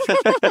offer?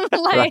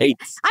 Right.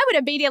 I would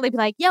immediately be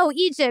like, yo,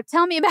 Egypt,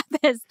 tell me about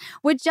this.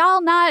 Would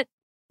y'all not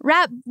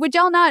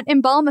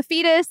embalm a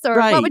fetus? Or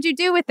what would you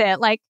do with it?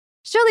 Like,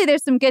 surely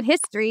there's some good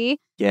history.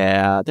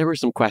 Yeah, there were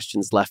some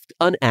questions left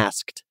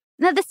unasked.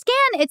 Now, the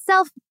scan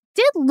itself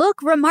did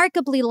look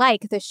remarkably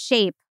like the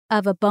shape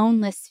of a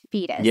boneless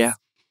fetus. Yeah.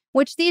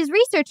 Which these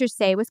researchers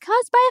say was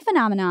caused by a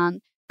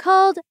phenomenon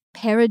called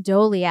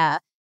pareidolia,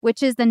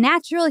 which is the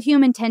natural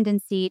human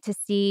tendency to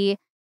see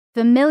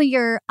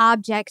familiar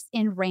objects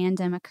in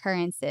random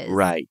occurrences.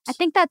 Right. I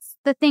think that's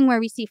the thing where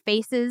we see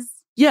faces.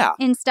 Yeah.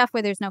 In stuff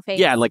where there's no face.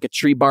 Yeah, like a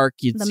tree bark,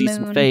 you'd see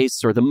some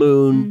face, or the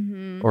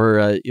moon,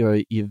 or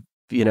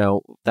you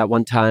know, that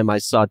one time I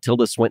saw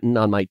Tilda Swinton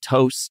on my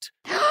toast.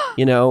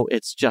 You know,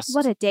 it's just...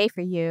 What a day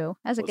for you.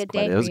 That was a good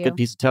day for you. It was a good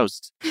piece of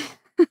toast.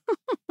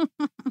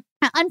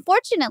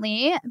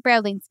 Unfortunately,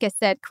 Braulinska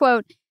said,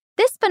 quote,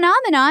 this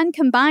phenomenon,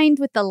 combined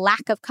with the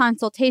lack of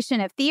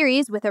consultation of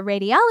theories with a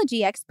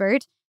radiology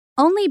expert,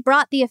 only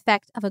brought the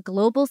effect of a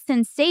global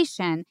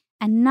sensation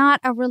and not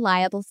a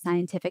reliable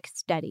scientific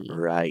study.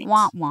 Right.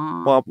 Womp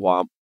womp. Womp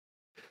womp.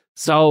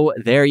 So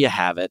there you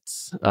have it.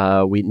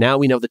 We know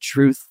the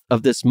truth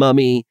of this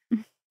mummy.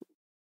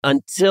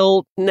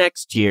 Until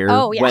next year,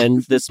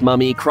 when this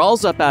mummy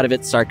crawls up out of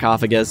its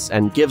sarcophagus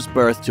and gives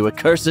birth to a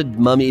cursed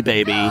mummy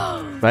baby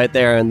right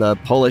there in the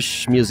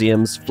Polish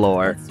Museum's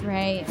floor. That's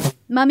right.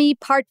 Mummy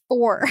Part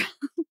 4.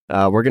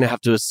 We're going to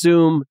have to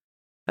assume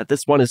that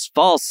this one is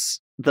false.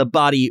 The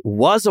body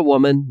was a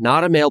woman,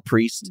 not a male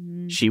priest.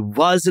 She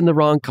was in the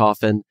wrong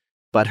coffin,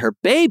 but her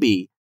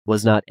baby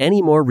was not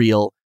any more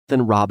real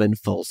than Robin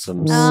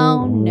Folsom's.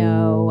 Oh,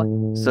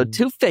 no. So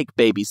 2 fake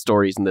baby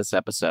stories in this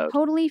episode.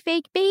 Totally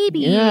fake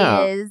babies.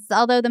 Yeah.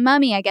 Although the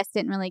mummy, I guess,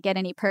 didn't really get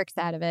any perks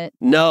out of it.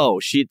 No,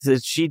 she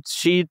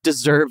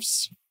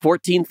deserves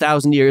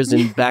 14,000 years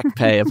in back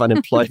pay of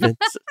unemployment,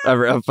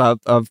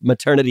 of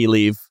maternity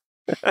leave.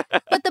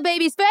 But the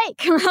baby's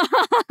fake.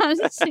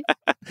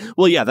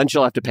 Well, yeah, then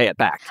she'll have to pay it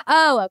back.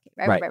 Oh,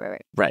 okay.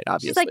 Right. Right,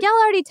 obviously. She's like, y'all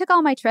already took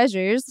all my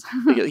treasures.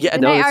 Yeah,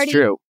 no, it's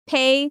true.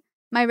 Pay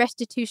my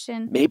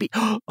restitution. Maybe,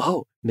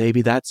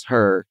 maybe that's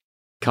her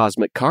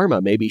cosmic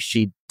karma. Maybe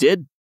she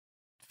did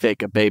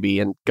fake a baby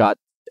and got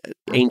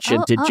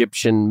ancient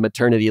Egyptian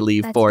maternity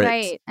leave for it.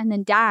 That's right. And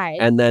then died.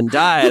 And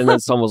then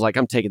someone was like,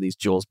 I'm taking these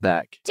jewels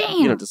back. Damn.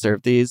 You don't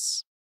deserve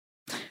these.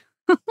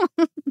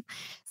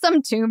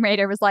 Some Tomb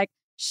Raider was like,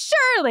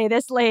 surely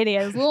this lady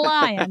is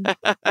lying.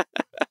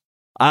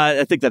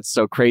 I think that's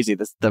so crazy.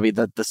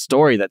 The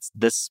story that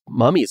this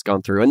mummy's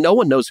gone through, and no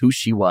one knows who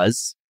she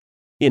was.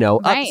 You know,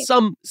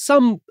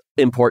 some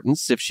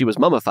importance if she was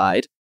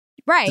mummified.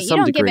 Right. You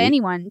don't give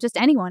anyone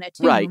a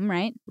tomb,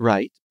 right?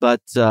 Right.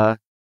 But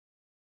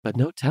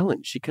no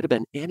telling. She could have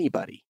been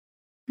anybody.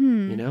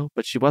 You know,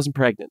 but she wasn't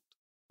pregnant.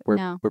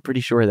 We're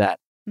pretty sure of that.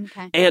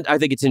 Okay. And I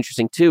think it's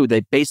interesting, too.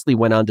 They basically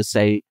went on to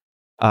say,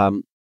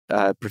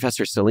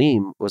 Professor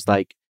Salim was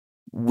like,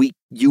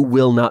 you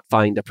will not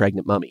find a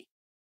pregnant mummy.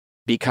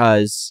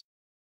 Because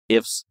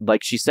if,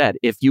 like she said,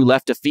 if you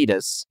left a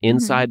fetus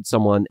inside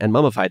someone and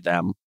mummified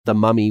them, the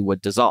mummy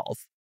would dissolve.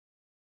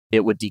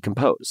 It would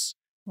decompose.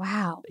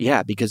 Wow.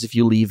 Yeah, because if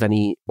you leave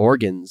any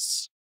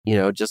organs, you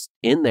know, just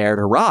in there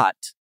to rot,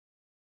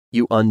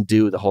 you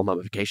undo the whole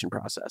mummification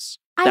process.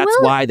 That's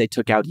why they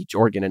took out each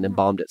organ and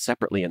embalmed it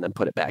separately and then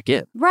put it back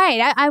in.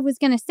 Right. I was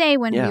going to say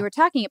when we were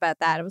talking about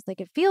that, it was like,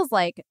 it feels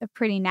like a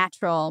pretty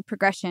natural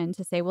progression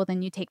to say, well,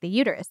 then you take the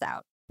uterus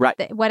out. Right.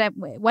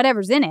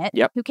 Whatever's in it,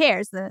 who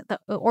cares? The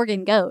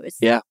organ goes.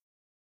 Yeah.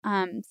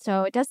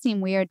 So it does seem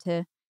weird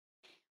to...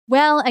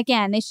 Well,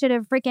 again, they should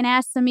have freaking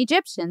asked some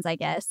Egyptians, I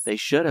guess. They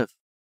should have.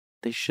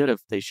 They should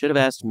have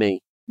asked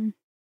me. What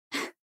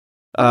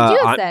would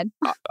you have said?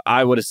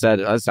 I would have said,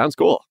 that sounds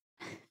cool.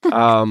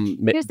 That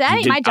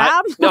ain't my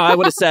job. I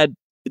would have said,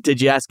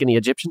 did you ask any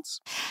Egyptians?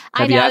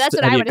 That's what I would have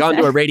said. Have you gone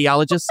to a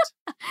radiologist?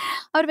 I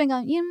would have been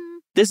going,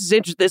 This is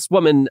interesting. This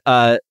woman,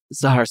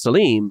 Zahar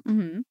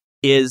Salim,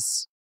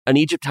 is an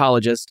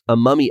Egyptologist, a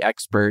mummy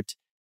expert,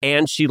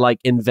 and she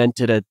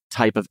invented a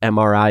type of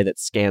MRI that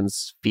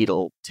scans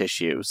fetal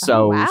tissue.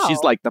 So she's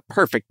like the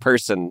perfect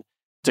person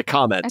to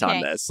comment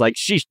on this.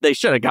 They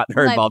should have gotten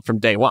her involved from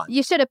day one.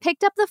 You should have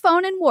picked up the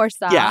phone in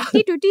Warsaw. Yeah.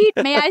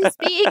 May I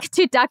speak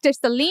to Dr.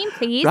 Salim,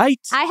 please? Right.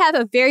 I have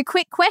a very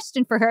quick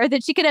question for her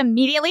that she could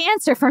immediately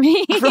answer for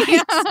me.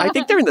 Right. I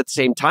think they're in the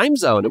same time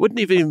zone. It wouldn't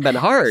have even been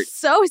hard.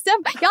 So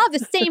simple. Y'all have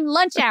the same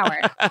lunch hour.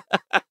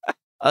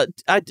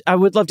 I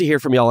would love to hear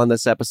from y'all on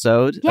this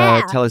episode.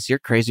 Yeah. Tell us your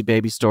crazy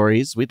baby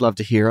stories. We'd love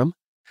to hear them.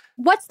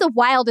 What's the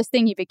wildest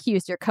thing you've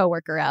accused your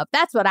coworker of?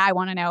 That's what I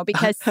want to know,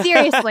 because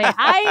seriously,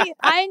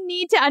 I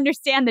need to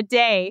understand the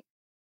day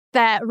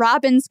that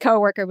Robin's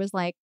coworker was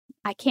like,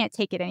 I can't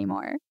take it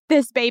anymore.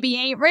 This baby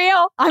ain't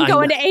real. I'm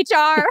going to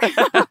HR.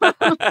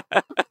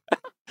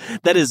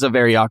 That is a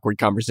very awkward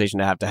conversation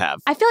to have.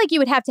 I feel like you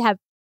would have to have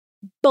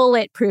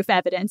bulletproof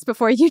evidence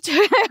before you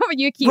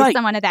accuse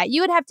someone of that.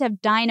 You would have to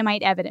have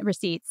dynamite evidence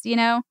receipts, you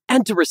know?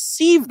 And to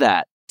receive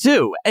that,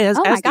 too, as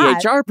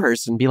the HR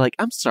person, be like,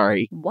 I'm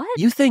sorry. What?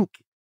 You think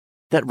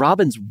that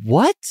Robin's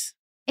what?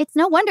 It's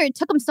no wonder it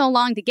took them so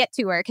long to get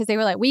to her, because they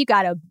were like, we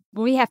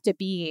have to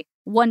be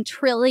 1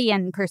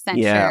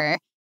 trillion% sure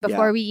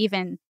before we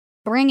even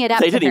bring it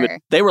up to her.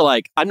 They were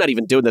like, I'm not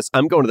even doing this.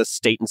 I'm going to the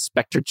state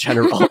inspector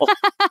general.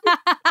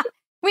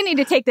 We need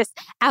to take this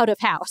out of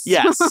house.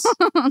 Yes.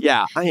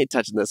 Yeah, I ain't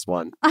touching this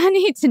one. I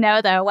need to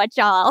know, though, what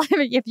y'all,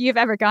 if you've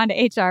ever gone to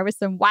HR with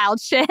some wild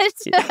shit.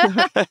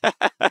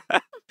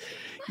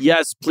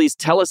 Yes, please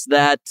tell us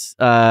that.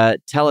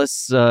 Tell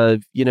us,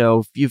 if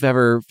you've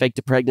ever faked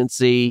a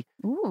pregnancy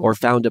or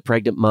found a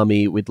pregnant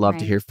mummy. We'd love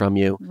to hear from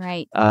you.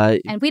 Right.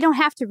 And we don't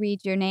have to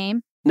read your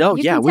name. No,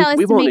 you can tell us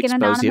we to won't make it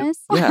expose anonymous.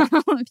 You. Yeah.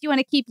 If you want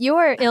to keep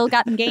your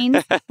ill-gotten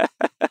gains.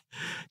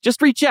 Just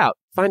reach out.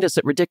 Find us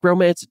at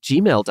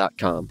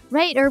ridickromance@gmail.com.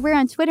 Right, or we're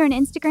on Twitter and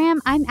Instagram.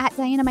 I'm at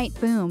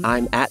DynamiteBoom.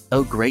 I'm at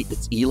Oh Great,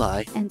 it's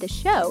Eli. And the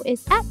show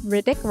is at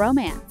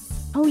RiddickRomance.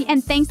 Oh,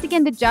 and thanks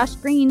again to Josh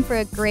Green for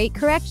a great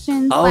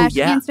correction /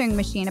 answering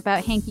machine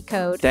about hanky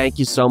code. Thank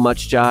you so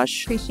much,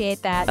 Josh.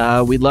 Appreciate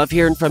that. We'd love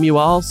hearing from you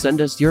all.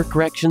 Send us your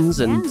corrections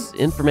and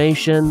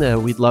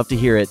information. We'd love to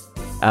hear it.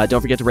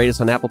 Don't forget to rate us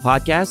on Apple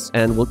Podcasts,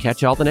 and we'll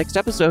catch you all the next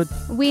episode.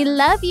 We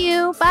love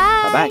you.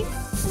 Bye.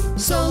 Bye-bye.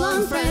 So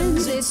long,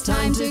 friends, it's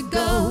time to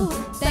go.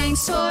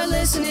 Thanks for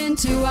listening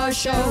to our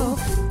show.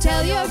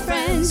 Tell your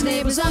friends,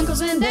 neighbors,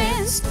 uncles, and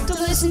aunts to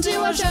listen to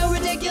our show,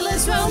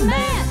 Ridiculous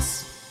Romance.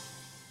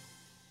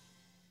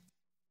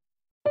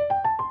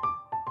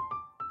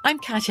 I'm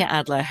Katya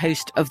Adler,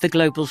 host of The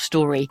Global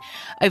Story.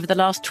 Over the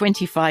last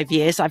 25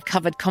 years, I've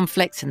covered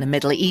conflicts in the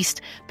Middle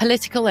East,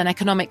 political and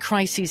economic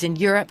crises in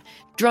Europe,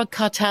 drug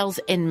cartels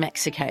in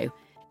Mexico.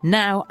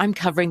 Now I'm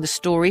covering the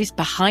stories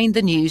behind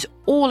the news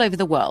all over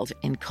the world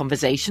in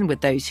conversation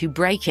with those who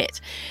break it.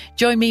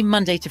 Join me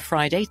Monday to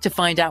Friday to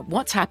find out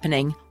what's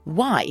happening,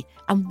 why,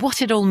 and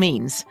what it all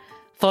means.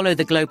 Follow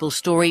The Global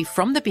Story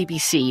from the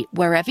BBC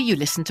wherever you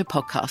listen to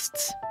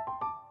podcasts.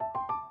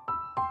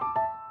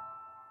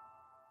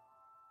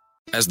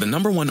 As the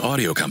 #1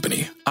 audio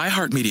company,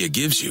 iHeartMedia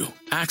gives you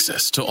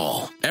access to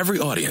all. Every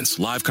audience,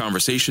 live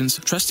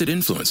conversations, trusted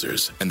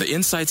influencers, and the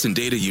insights and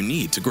data you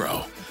need to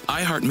grow.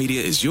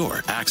 iHeartMedia is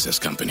your access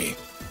company.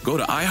 Go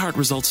to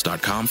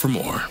iHeartResults.com for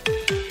more.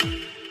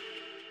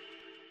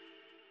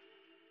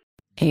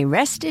 A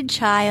rested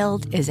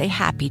child is a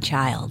happy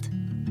child.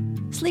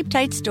 Sleep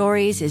Tight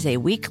Stories is a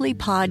weekly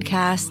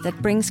podcast that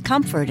brings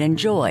comfort and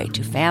joy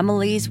to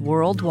families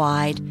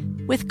worldwide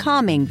with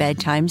calming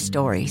bedtime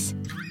stories.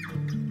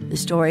 The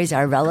stories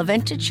are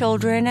relevant to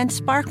children and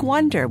spark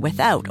wonder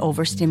without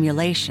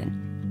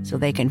overstimulation, so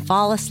they can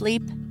fall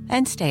asleep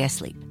and stay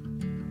asleep.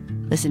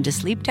 Listen to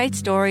Sleep Tight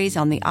Stories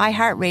on the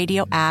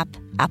iHeartRadio app,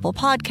 Apple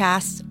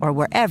Podcasts, or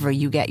wherever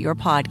you get your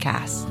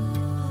podcasts.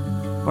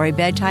 For a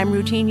bedtime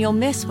routine you'll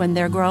miss when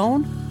they're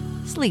grown,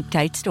 Sleep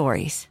Tight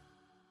Stories.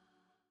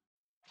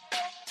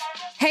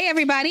 Hey,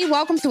 everybody.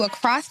 Welcome to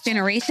Across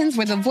Generations,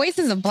 where the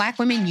voices of Black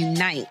women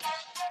unite.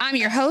 I'm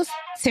your host,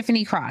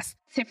 Tiffany Cross.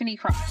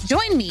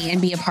 Join me and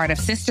be a part of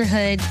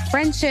sisterhood,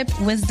 friendship,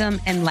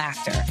 wisdom, and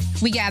laughter.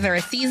 We gather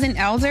a seasoned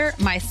elder,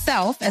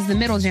 myself as the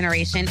middle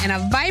generation, and a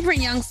vibrant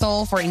young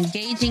soul for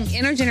engaging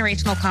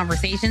intergenerational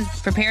conversations.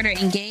 Prepare to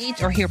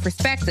engage or hear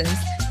perspectives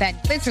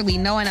that literally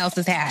no one else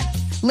has had.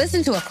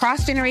 Listen to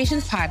Across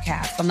Generations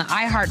podcast on the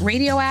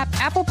iHeartRadio app,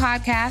 Apple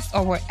Podcasts,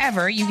 or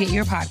wherever you get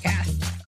your podcasts.